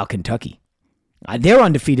 What about Kentucky? They're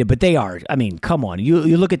undefeated, but they are. I mean, come on.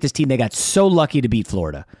 You look at this team. They got so lucky to beat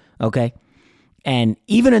Florida, okay? And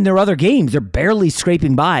even in their other games, they're barely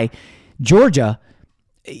scraping by. Georgia,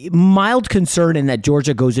 mild concern in that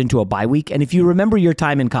Georgia goes into a bye week. And if you remember your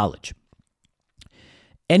time in college,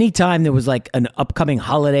 anytime there was like an upcoming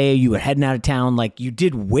holiday, you were heading out of town, like you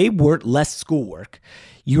did way less schoolwork.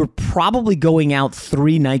 You were probably going out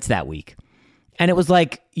 3 nights that week. And it was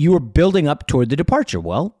like you were building up toward the departure.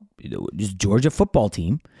 Well, this Georgia football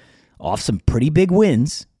team off some pretty big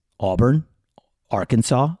wins. Auburn,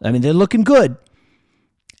 Arkansas. I mean, they're looking good.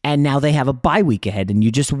 And now they have a bye week ahead. And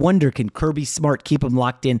you just wonder, can Kirby Smart keep them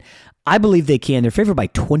locked in? I believe they can. They're favored by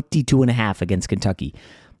 22.5 against Kentucky.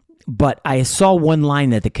 But I saw one line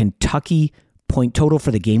that the Kentucky point total for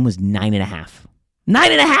the game was 9.5.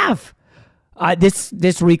 9.5!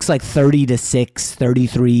 This reeks like 30-6,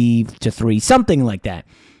 33-3, something like that.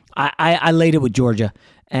 I laid it with Georgia.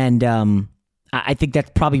 And I think that's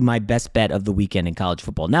probably my best bet of the weekend in college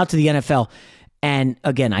football. Now to the NFL. And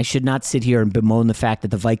again, I should not sit here and bemoan the fact that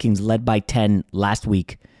the Vikings led by 10 last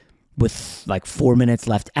week with like 4 minutes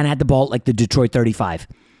left and had the ball like the Detroit 35.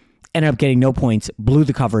 Ended up getting no points, blew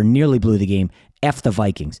the cover, nearly blew the game. F the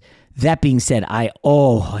Vikings. That being said, I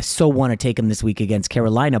so want to take them this week against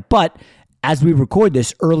Carolina. But as we record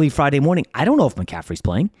this early Friday morning, I don't know if McCaffrey's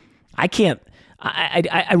playing. I can't.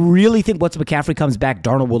 I really think once McCaffrey comes back,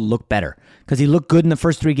 Darnold will look better because he looked good in the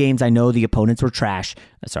first 3 games. I know the opponents were trash.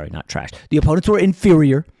 Sorry, not trash. The opponents were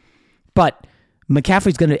inferior, but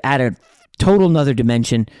McCaffrey's going to add a total another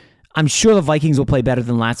dimension. I'm sure the Vikings will play better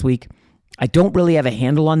than last week. I don't really have a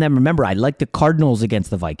handle on them. Remember, I like the Cardinals against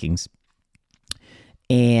the Vikings,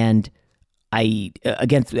 and I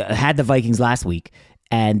had the Vikings last week.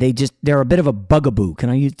 And they're a bit of a bugaboo.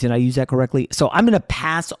 Did I use that correctly? So I'm going to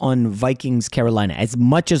pass on Vikings Carolina as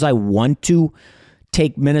much as I want to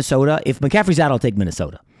take Minnesota. If McCaffrey's out, I'll take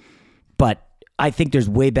Minnesota. But I think there's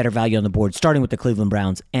way better value on the board, starting with the Cleveland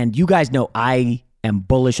Browns. And you guys know I am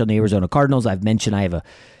bullish on the Arizona Cardinals. I've mentioned I have a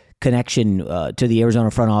connection to the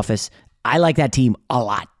Arizona front office. I like that team a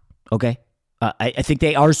lot, okay? I think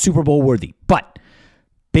they are Super Bowl worthy. But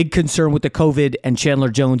big concern with the COVID, and Chandler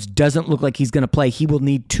Jones doesn't look like he's going to play. He will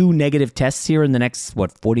need 2 negative tests here in the next,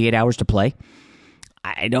 48 hours to play.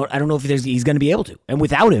 I don't know if he's going to be able to. And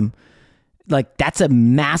without him, like that's a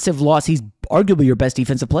massive loss. He's arguably your best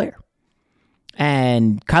defensive player.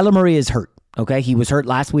 And Kyler Murray is hurt, okay? He was hurt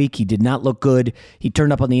last week. He did not look good. He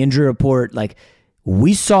turned up on the injury report. Like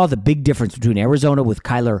we saw the big difference between Arizona with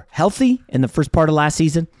Kyler healthy in the first part of last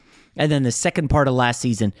season and then the second part of last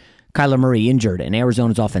season. Kyler Murray injured, and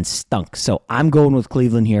Arizona's offense stunk. So I'm going with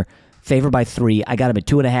Cleveland here. Favored by 3. I got him at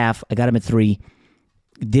 2.5. I got him at 3.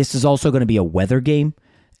 This is also going to be a weather game.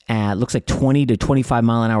 It looks like 20 to 25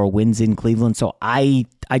 mile an hour winds in Cleveland. So I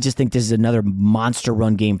just think this is another monster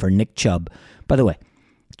run game for Nick Chubb. By the way,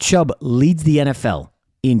 Chubb leads the NFL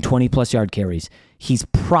in 20-plus yard carries. He's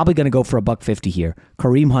probably going to go for $150 here.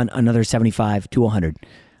 Kareem Hunt, another 75 to 100.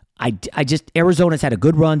 Arizona's had a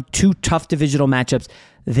good run, 2 tough divisional matchups.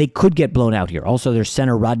 They could get blown out here. Also, their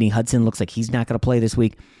center, Rodney Hudson, looks like he's not going to play this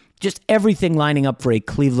week. Just everything lining up for a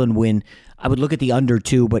Cleveland win. I would look at the under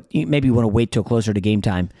 2, but maybe you want to wait till closer to game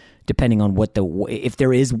time, depending on if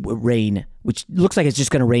there is rain, which looks like it's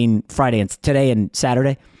just going to rain today and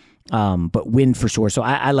Saturday, but wind for sure. So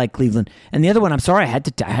I like Cleveland. And the other one, I'm sorry, I had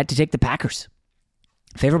to take the Packers.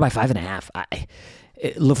 Favored by 5.5.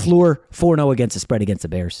 LaFleur 4-0 against the spread against the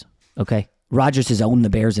Bears. Okay, Rodgers has owned the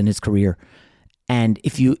Bears in his career. And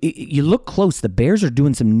if you look close, the Bears are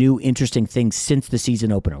doing some new interesting things since the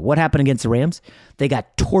season opener. What happened against the Rams? They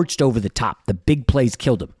got torched over the top. The big plays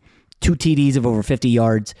killed them. 2 TDs of over 50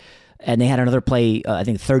 yards, and they had another play, I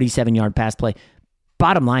think 37-yard pass play.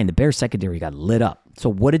 Bottom line, the Bears secondary got lit up. So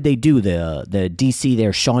what did they do? The DC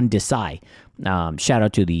there, Sean Desai, shout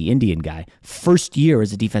out to the Indian guy, first year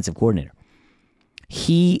as a defensive coordinator.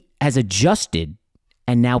 He has adjusted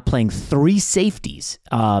and now playing 3 safeties.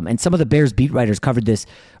 And some of the Bears beat writers covered this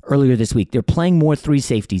earlier this week. They're playing more 3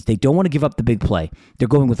 safeties. They don't want to give up the big play. They're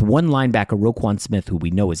going with 1 linebacker, Roquan Smith, who we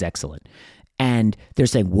know is excellent. And they're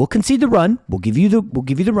saying, we'll concede the run. We'll give you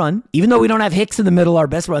the run, even though we don't have Hicks in the middle, our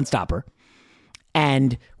best run stopper.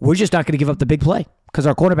 And we're just not going to give up the big play because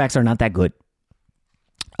our quarterbacks are not that good.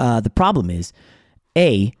 The problem is,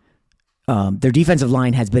 their defensive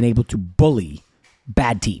line has been able to bully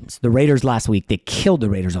bad teams. The Raiders last week, they killed the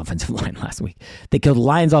Raiders offensive line last week. They killed the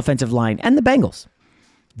Lions offensive line and the Bengals.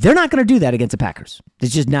 They're not going to do that against the Packers.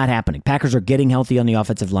 It's just not happening. Packers are getting healthy on the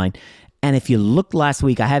offensive line. And if you look last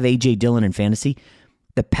week, I have A.J. Dillon in fantasy.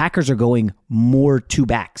 The Packers are going more 2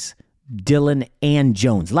 backs, Dillon and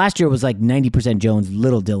Jones. Last year it was like 90% Jones,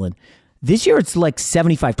 little Dillon. This year it's like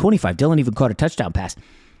 75-25. Dillon even caught a touchdown pass.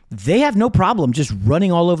 They have no problem just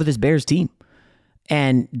running all over this Bears team.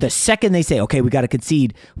 And the second they say, okay, we got to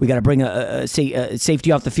concede, we got to bring a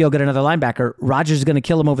safety off the field, get another linebacker, Rodgers is going to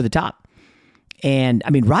kill him over the top. And,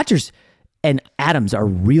 I mean, Rodgers and Adams are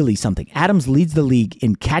really something. Adams leads the league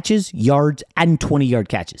in catches, yards, and 20-yard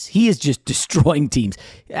catches. He is just destroying teams.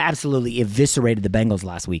 Absolutely eviscerated the Bengals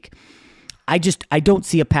last week. I don't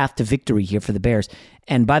see a path to victory here for the Bears.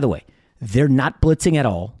 And, by the way, they're not blitzing at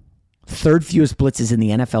all. 3rd fewest blitzes in the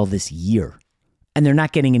NFL this year. And they're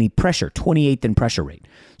not getting any pressure, 28th in pressure rate.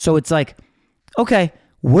 So it's like, okay,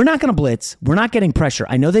 we're not going to blitz. We're not getting pressure.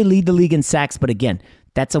 I know they lead the league in sacks, but again,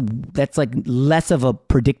 that's like less of a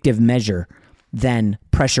predictive measure than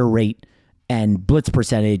pressure rate and blitz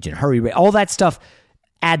percentage and hurry rate. All that stuff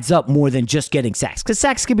adds up more than just getting sacks, because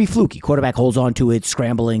sacks can be fluky. Quarterback holds on to it,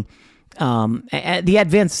 scrambling. The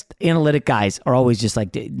advanced analytic guys are always just like,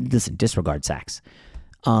 listen, disregard sacks.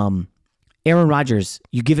 Aaron Rodgers,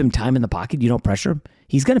 you give him time in the pocket, you don't pressure him,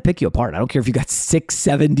 he's going to pick you apart. I don't care if you got 6,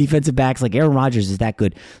 7 defensive backs. Like, Aaron Rodgers is that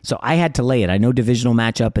good. So I had to lay it. I know divisional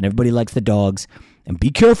matchup and everybody likes the dogs. And be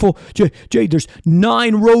careful. Jay, there's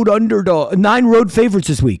 9 road favorites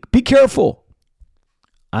this week. Be careful.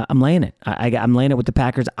 I'm laying it. I'm laying it with the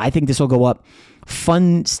Packers. I think this will go up.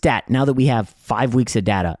 Fun stat, now that we have 5 weeks of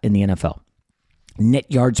data in the NFL,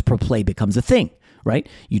 net yards per play becomes a thing, right?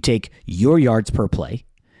 You take your yards per play,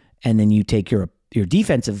 and then you take your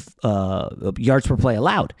defensive yards per play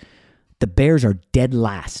allowed. The Bears are dead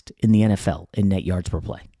last in the NFL in net yards per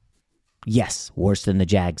play. Yes, worse than the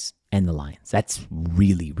Jags and the Lions. That's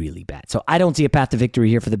really, really bad. So I don't see a path to victory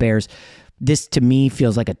here for the Bears. This, to me,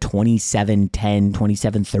 feels like a 27-10,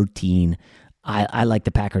 27-13. I like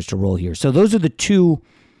the Packers to roll here. So those are the 2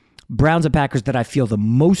 Browns and Packers that I feel the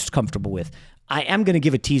most comfortable with. I am going to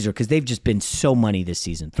give a teaser because they've just been so money this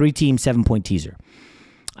season. 3-team, 7-point teaser.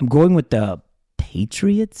 I'm going with the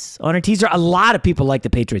Patriots on a teaser. A lot of people like the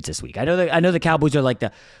Patriots this week. I know the Cowboys are like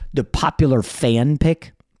the popular fan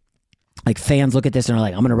pick. Like, fans look at this and are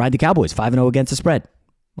like, I'm going to ride the Cowboys 5-0 against the spread.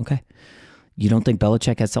 Okay. You don't think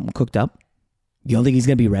Belichick has something cooked up? You don't think he's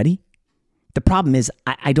going to be ready? The problem is,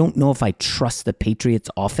 I don't know if I trust the Patriots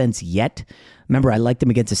offense yet. Remember, I liked them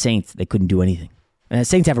against the Saints. They couldn't do anything. And the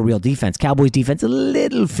Saints have a real defense. Cowboys defense, a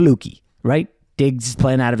little fluky, right? Diggs is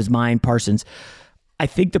playing out of his mind. Parsons. I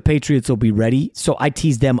think the Patriots will be ready. So I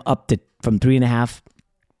teased them up from 3.5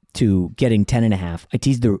 to getting 10.5. I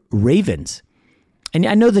teased the Ravens. And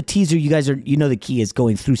I know the teaser, the key is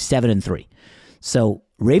going through 7-3. So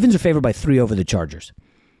Ravens are favored by 3 over the Chargers.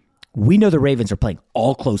 We know the Ravens are playing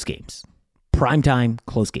all close games. Primetime,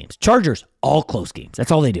 close games. Chargers, all close games.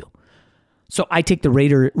 That's all they do. So I take the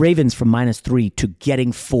Ravens from -3 to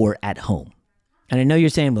getting 4 at home. And I know you're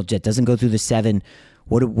saying, well, Jet doesn't go through the 7.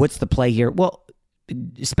 What's the play here? Well,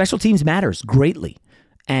 special teams matters greatly.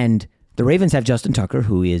 And the Ravens have Justin Tucker,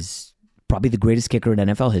 who is probably the greatest kicker in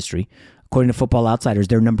NFL history. According to Football Outsiders,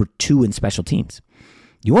 they're number 2 in special teams.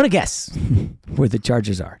 You want to guess where the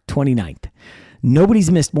Chargers are? 29th.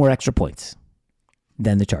 Nobody's missed more extra points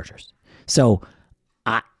than the Chargers. So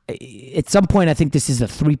at some point, I think this is a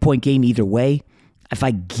 3-point game either way. If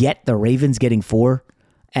I get the Ravens getting 4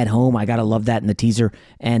 at home, I got to love that in the teaser.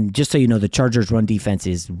 And just so you know, the Chargers' run defense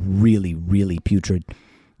is really, really putrid.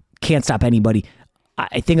 Can't stop anybody.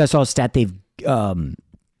 I think I saw a stat they're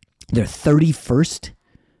 31st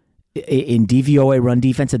in DVOA run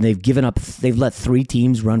defense, and they've let 3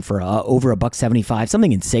 teams run for over $175,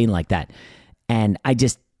 something insane like that. And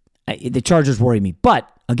the Chargers worry me. But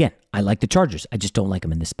again, I like the Chargers. I just don't like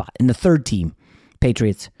them in this spot. And the third team,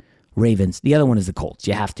 Patriots, Ravens. The other one is the Colts.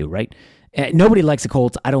 You have to, right? Nobody likes the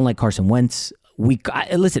Colts. I don't like Carson Wentz.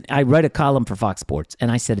 Listen, I write a column for Fox Sports, and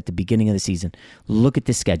I said at the beginning of the season, look at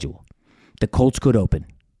this schedule. The Colts could open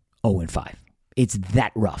 0-5. It's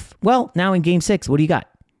that rough. Well, now in Game 6, what do you got?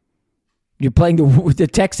 You're playing the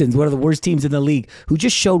Texans, one of the worst teams in the league, who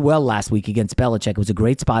just showed well last week against Belichick. It was a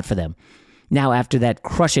great spot for them. Now, after that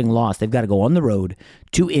crushing loss, they've got to go on the road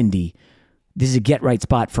to Indy. This is a get-right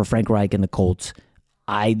spot for Frank Reich and the Colts.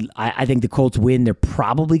 I think the Colts win. They're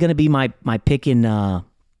probably going to be my pick in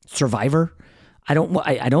Survivor. I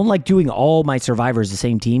don't like doing all my Survivors the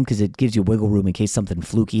same team because it gives you wiggle room in case something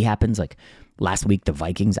fluky happens. Like last week, the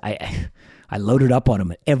Vikings. I loaded up on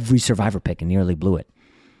them at every Survivor pick and nearly blew it.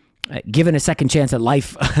 Given a second chance at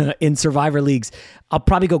life in Survivor leagues, I'll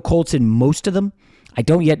probably go Colts in most of them. I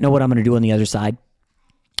don't yet know what I'm going to do on the other side.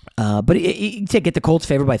 But you get the Colts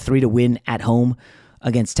favored by 3 to win at home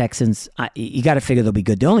against Texans. You got to figure they'll be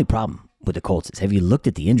good. The only problem with the Colts is, have you looked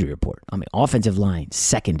at the injury report? I mean, offensive line,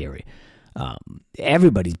 secondary.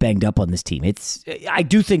 Everybody's banged up on this team. I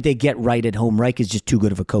do think they get right at home. Reich is just too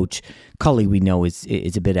good of a coach. Culley, we know,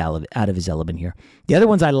 is a bit out of his element here. The other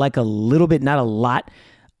ones I like a little bit, not a lot.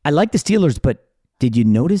 I like the Steelers, but did you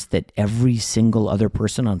notice that every single other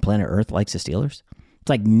person on planet Earth likes the Steelers? It's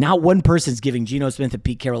like not one person's giving Geno Smith and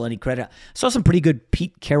Pete Carroll any credit. I saw some pretty good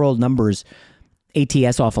Pete Carroll numbers,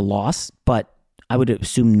 ATS off a loss, but I would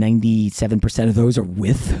assume 97% of those are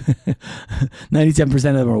with 97% of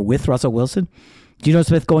them are with Russell Wilson. Geno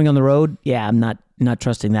Smith going on the road, yeah, I'm not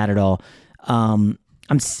trusting that at all.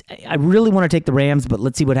 I really want to take the Rams, but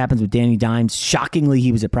let's see what happens with Danny Dimes. Shockingly,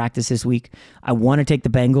 he was at practice this week. I want to take the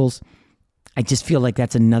Bengals. I just feel like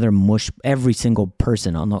that's another mush. Every single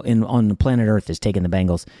person on the planet Earth is taking the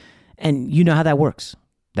Bengals. And you know how that works.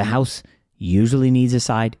 The house usually needs a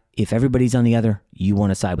side. If everybody's on the other, you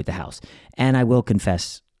want to side with the house. And I will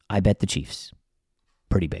confess, I bet the Chiefs.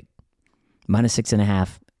 Pretty big.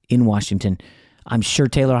 -6.5 in Washington. I'm sure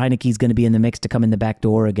Taylor Heineke's going to be in the mix to come in the back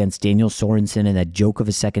door against Daniel Sorensen and that joke of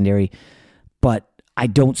a secondary. But I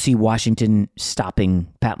don't see Washington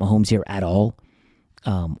stopping Pat Mahomes here at all.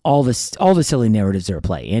 All the silly narratives are at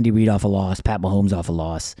play. Andy Reid off a loss, Pat Mahomes off a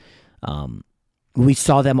loss. We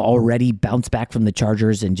saw them already bounce back from the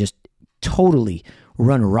Chargers and just totally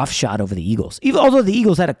run roughshod over the Eagles. Although the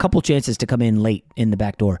Eagles had a couple chances to come in late in the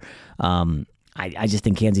back door. I just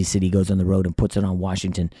think Kansas City goes on the road and puts it on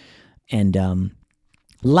Washington. And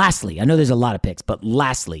lastly, I know there's a lot of picks, but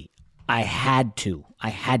lastly, I had to,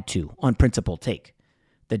 on principle, take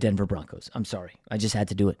the Denver Broncos. I'm sorry. I just had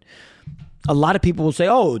to do it. A lot of people will say,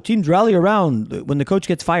 oh, teams rally around when the coach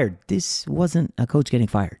gets fired. This wasn't a coach getting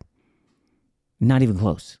fired. Not even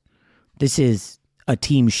close. This is a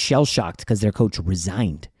team shell-shocked because their coach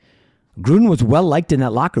resigned. Gruden was well-liked in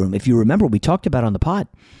that locker room. If you remember, we talked about on the pod.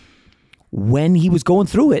 When he was going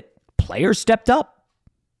through it, players stepped up.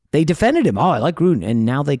 They defended him. Oh, I like Gruden. And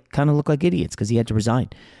now they kind of look like idiots because he had to resign.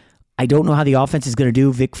 I don't know how the offense is going to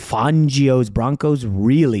do. Vic Fangio's Broncos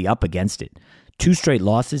really up against it. 2 straight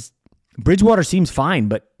losses. Bridgewater seems fine,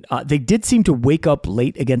 but they did seem to wake up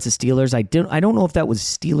late against the Steelers. I don't know if that was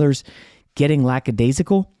Steelers getting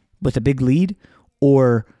lackadaisical with a big lead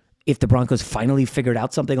or if the Broncos finally figured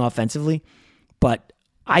out something offensively. But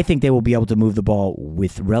I think they will be able to move the ball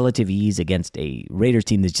with relative ease against a Raiders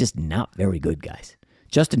team that's just not very good, guys.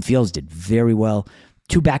 Justin Fields did very well.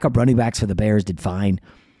 2 backup running backs for the Bears did fine.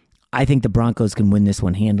 I think the Broncos can win this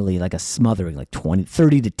one handily, like a smothering, like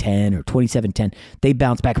 30-10 or 27-10. They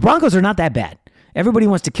bounce back. Broncos are not that bad. Everybody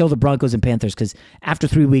wants to kill the Broncos and Panthers because after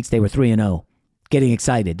 3 weeks, they were 3-0, getting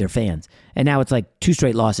excited. They're fans. And now it's like 2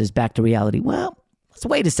 straight losses, back to reality. Well, So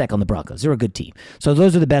wait a sec on the Broncos. They're a good team. So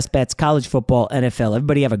those are the best bets, college football, NFL.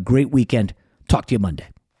 Everybody have a great weekend. Talk to you Monday.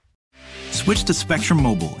 Switch to Spectrum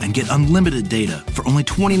Mobile and get unlimited data for only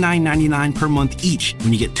 $29.99 per month each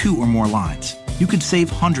when you get 2 or more lines. You could save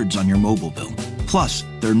hundreds on your mobile bill. Plus,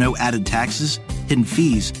 there are no added taxes, hidden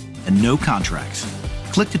fees, and no contracts.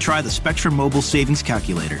 Click to try the Spectrum Mobile Savings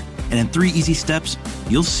Calculator, and in 3 easy steps,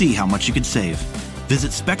 you'll see how much you could save. Visit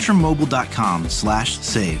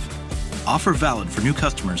SpectrumMobile.com/save. Offer valid for new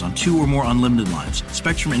customers on 2 or more unlimited lines.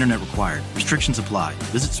 Spectrum Internet required. Restrictions apply.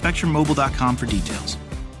 Visit SpectrumMobile.com for details.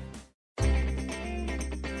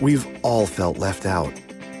 We've all felt left out.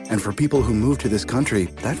 And for people who move to this country,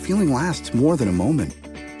 that feeling lasts more than a moment.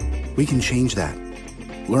 We can change that.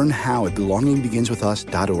 Learn how at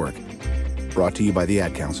belongingbeginswithus.org. Brought to you by the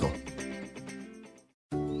Ad Council.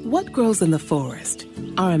 What grows in the forest?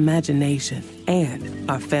 Our imagination and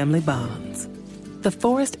our family bonds. The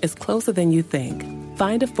forest is closer than you think.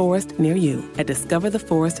 Find a forest near you at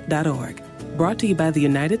discovertheforest.org. Brought to you by the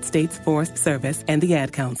United States Forest Service and the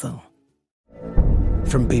Ad Council.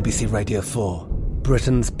 From BBC Radio 4,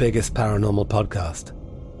 Britain's biggest paranormal podcast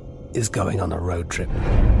is going on a road trip.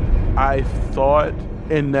 I thought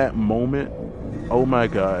in that moment, oh my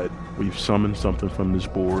God, we've summoned something from this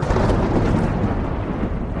board.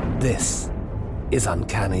 This is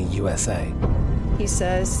Uncanny USA. He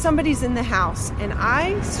says, somebody's in the house, and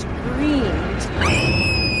I screamed.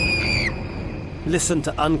 Listen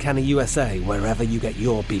to Uncanny USA wherever you get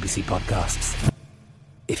your BBC podcasts,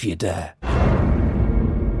 if you dare.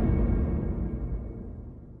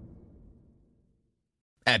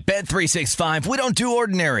 At Bet365, we don't do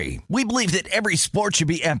ordinary. We believe that every sport should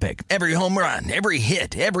be epic. Every home run, every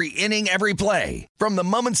hit, every inning, every play. From the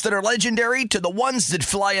moments that are legendary to the ones that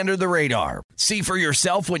fly under the radar. See for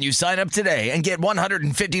yourself when you sign up today and get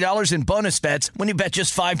 $150 in bonus bets when you bet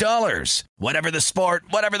just $5. Whatever the sport,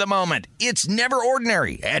 whatever the moment, it's never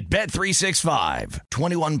ordinary at Bet365.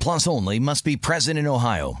 21 plus only. Must be present in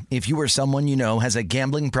Ohio. If you or someone you know has a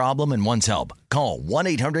gambling problem and wants help, call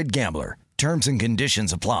 1-800-GAMBLER. Terms and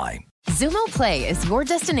conditions apply. Xumo Play is your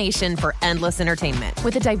destination for endless entertainment.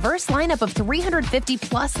 With a diverse lineup of 350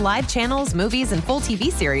 plus live channels, movies, and full TV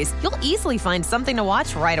series, you'll easily find something to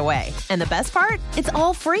watch right away. And the best part? It's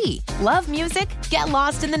all free. Love music? Get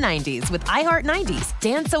lost in the 90s with iHeart 90s,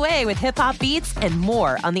 dance away with hip-hop beats, and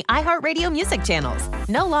more on the iHeartRadio music channels.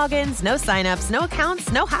 No logins, no signups, no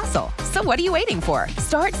accounts, no hassle. So what are you waiting for?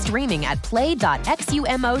 Start streaming at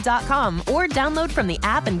play.xumo.com or download from the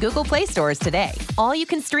app and Google Play stores today. All you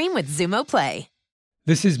can stream with Xumo Play.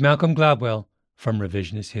 This is Malcolm Gladwell from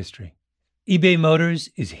Revisionist History. eBay Motors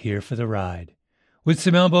is here for the ride. With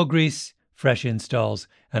some elbow grease, fresh installs,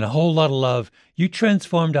 and a whole lot of love, you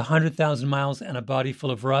transformed 100,000 miles and a body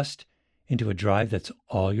full of rust into a drive that's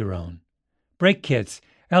all your own. Brake kits,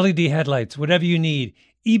 LED headlights, whatever you need,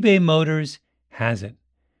 eBay Motors has it.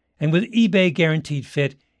 And with eBay Guaranteed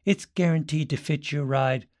Fit, it's guaranteed to fit your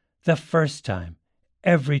ride the first time,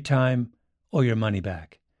 every time, or your money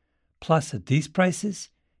back. Plus, at these prices,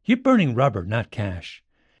 you're burning rubber, not cash.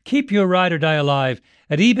 Keep your ride or die alive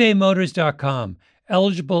at ebaymotors.com.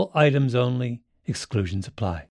 Eligible items only. Exclusions apply.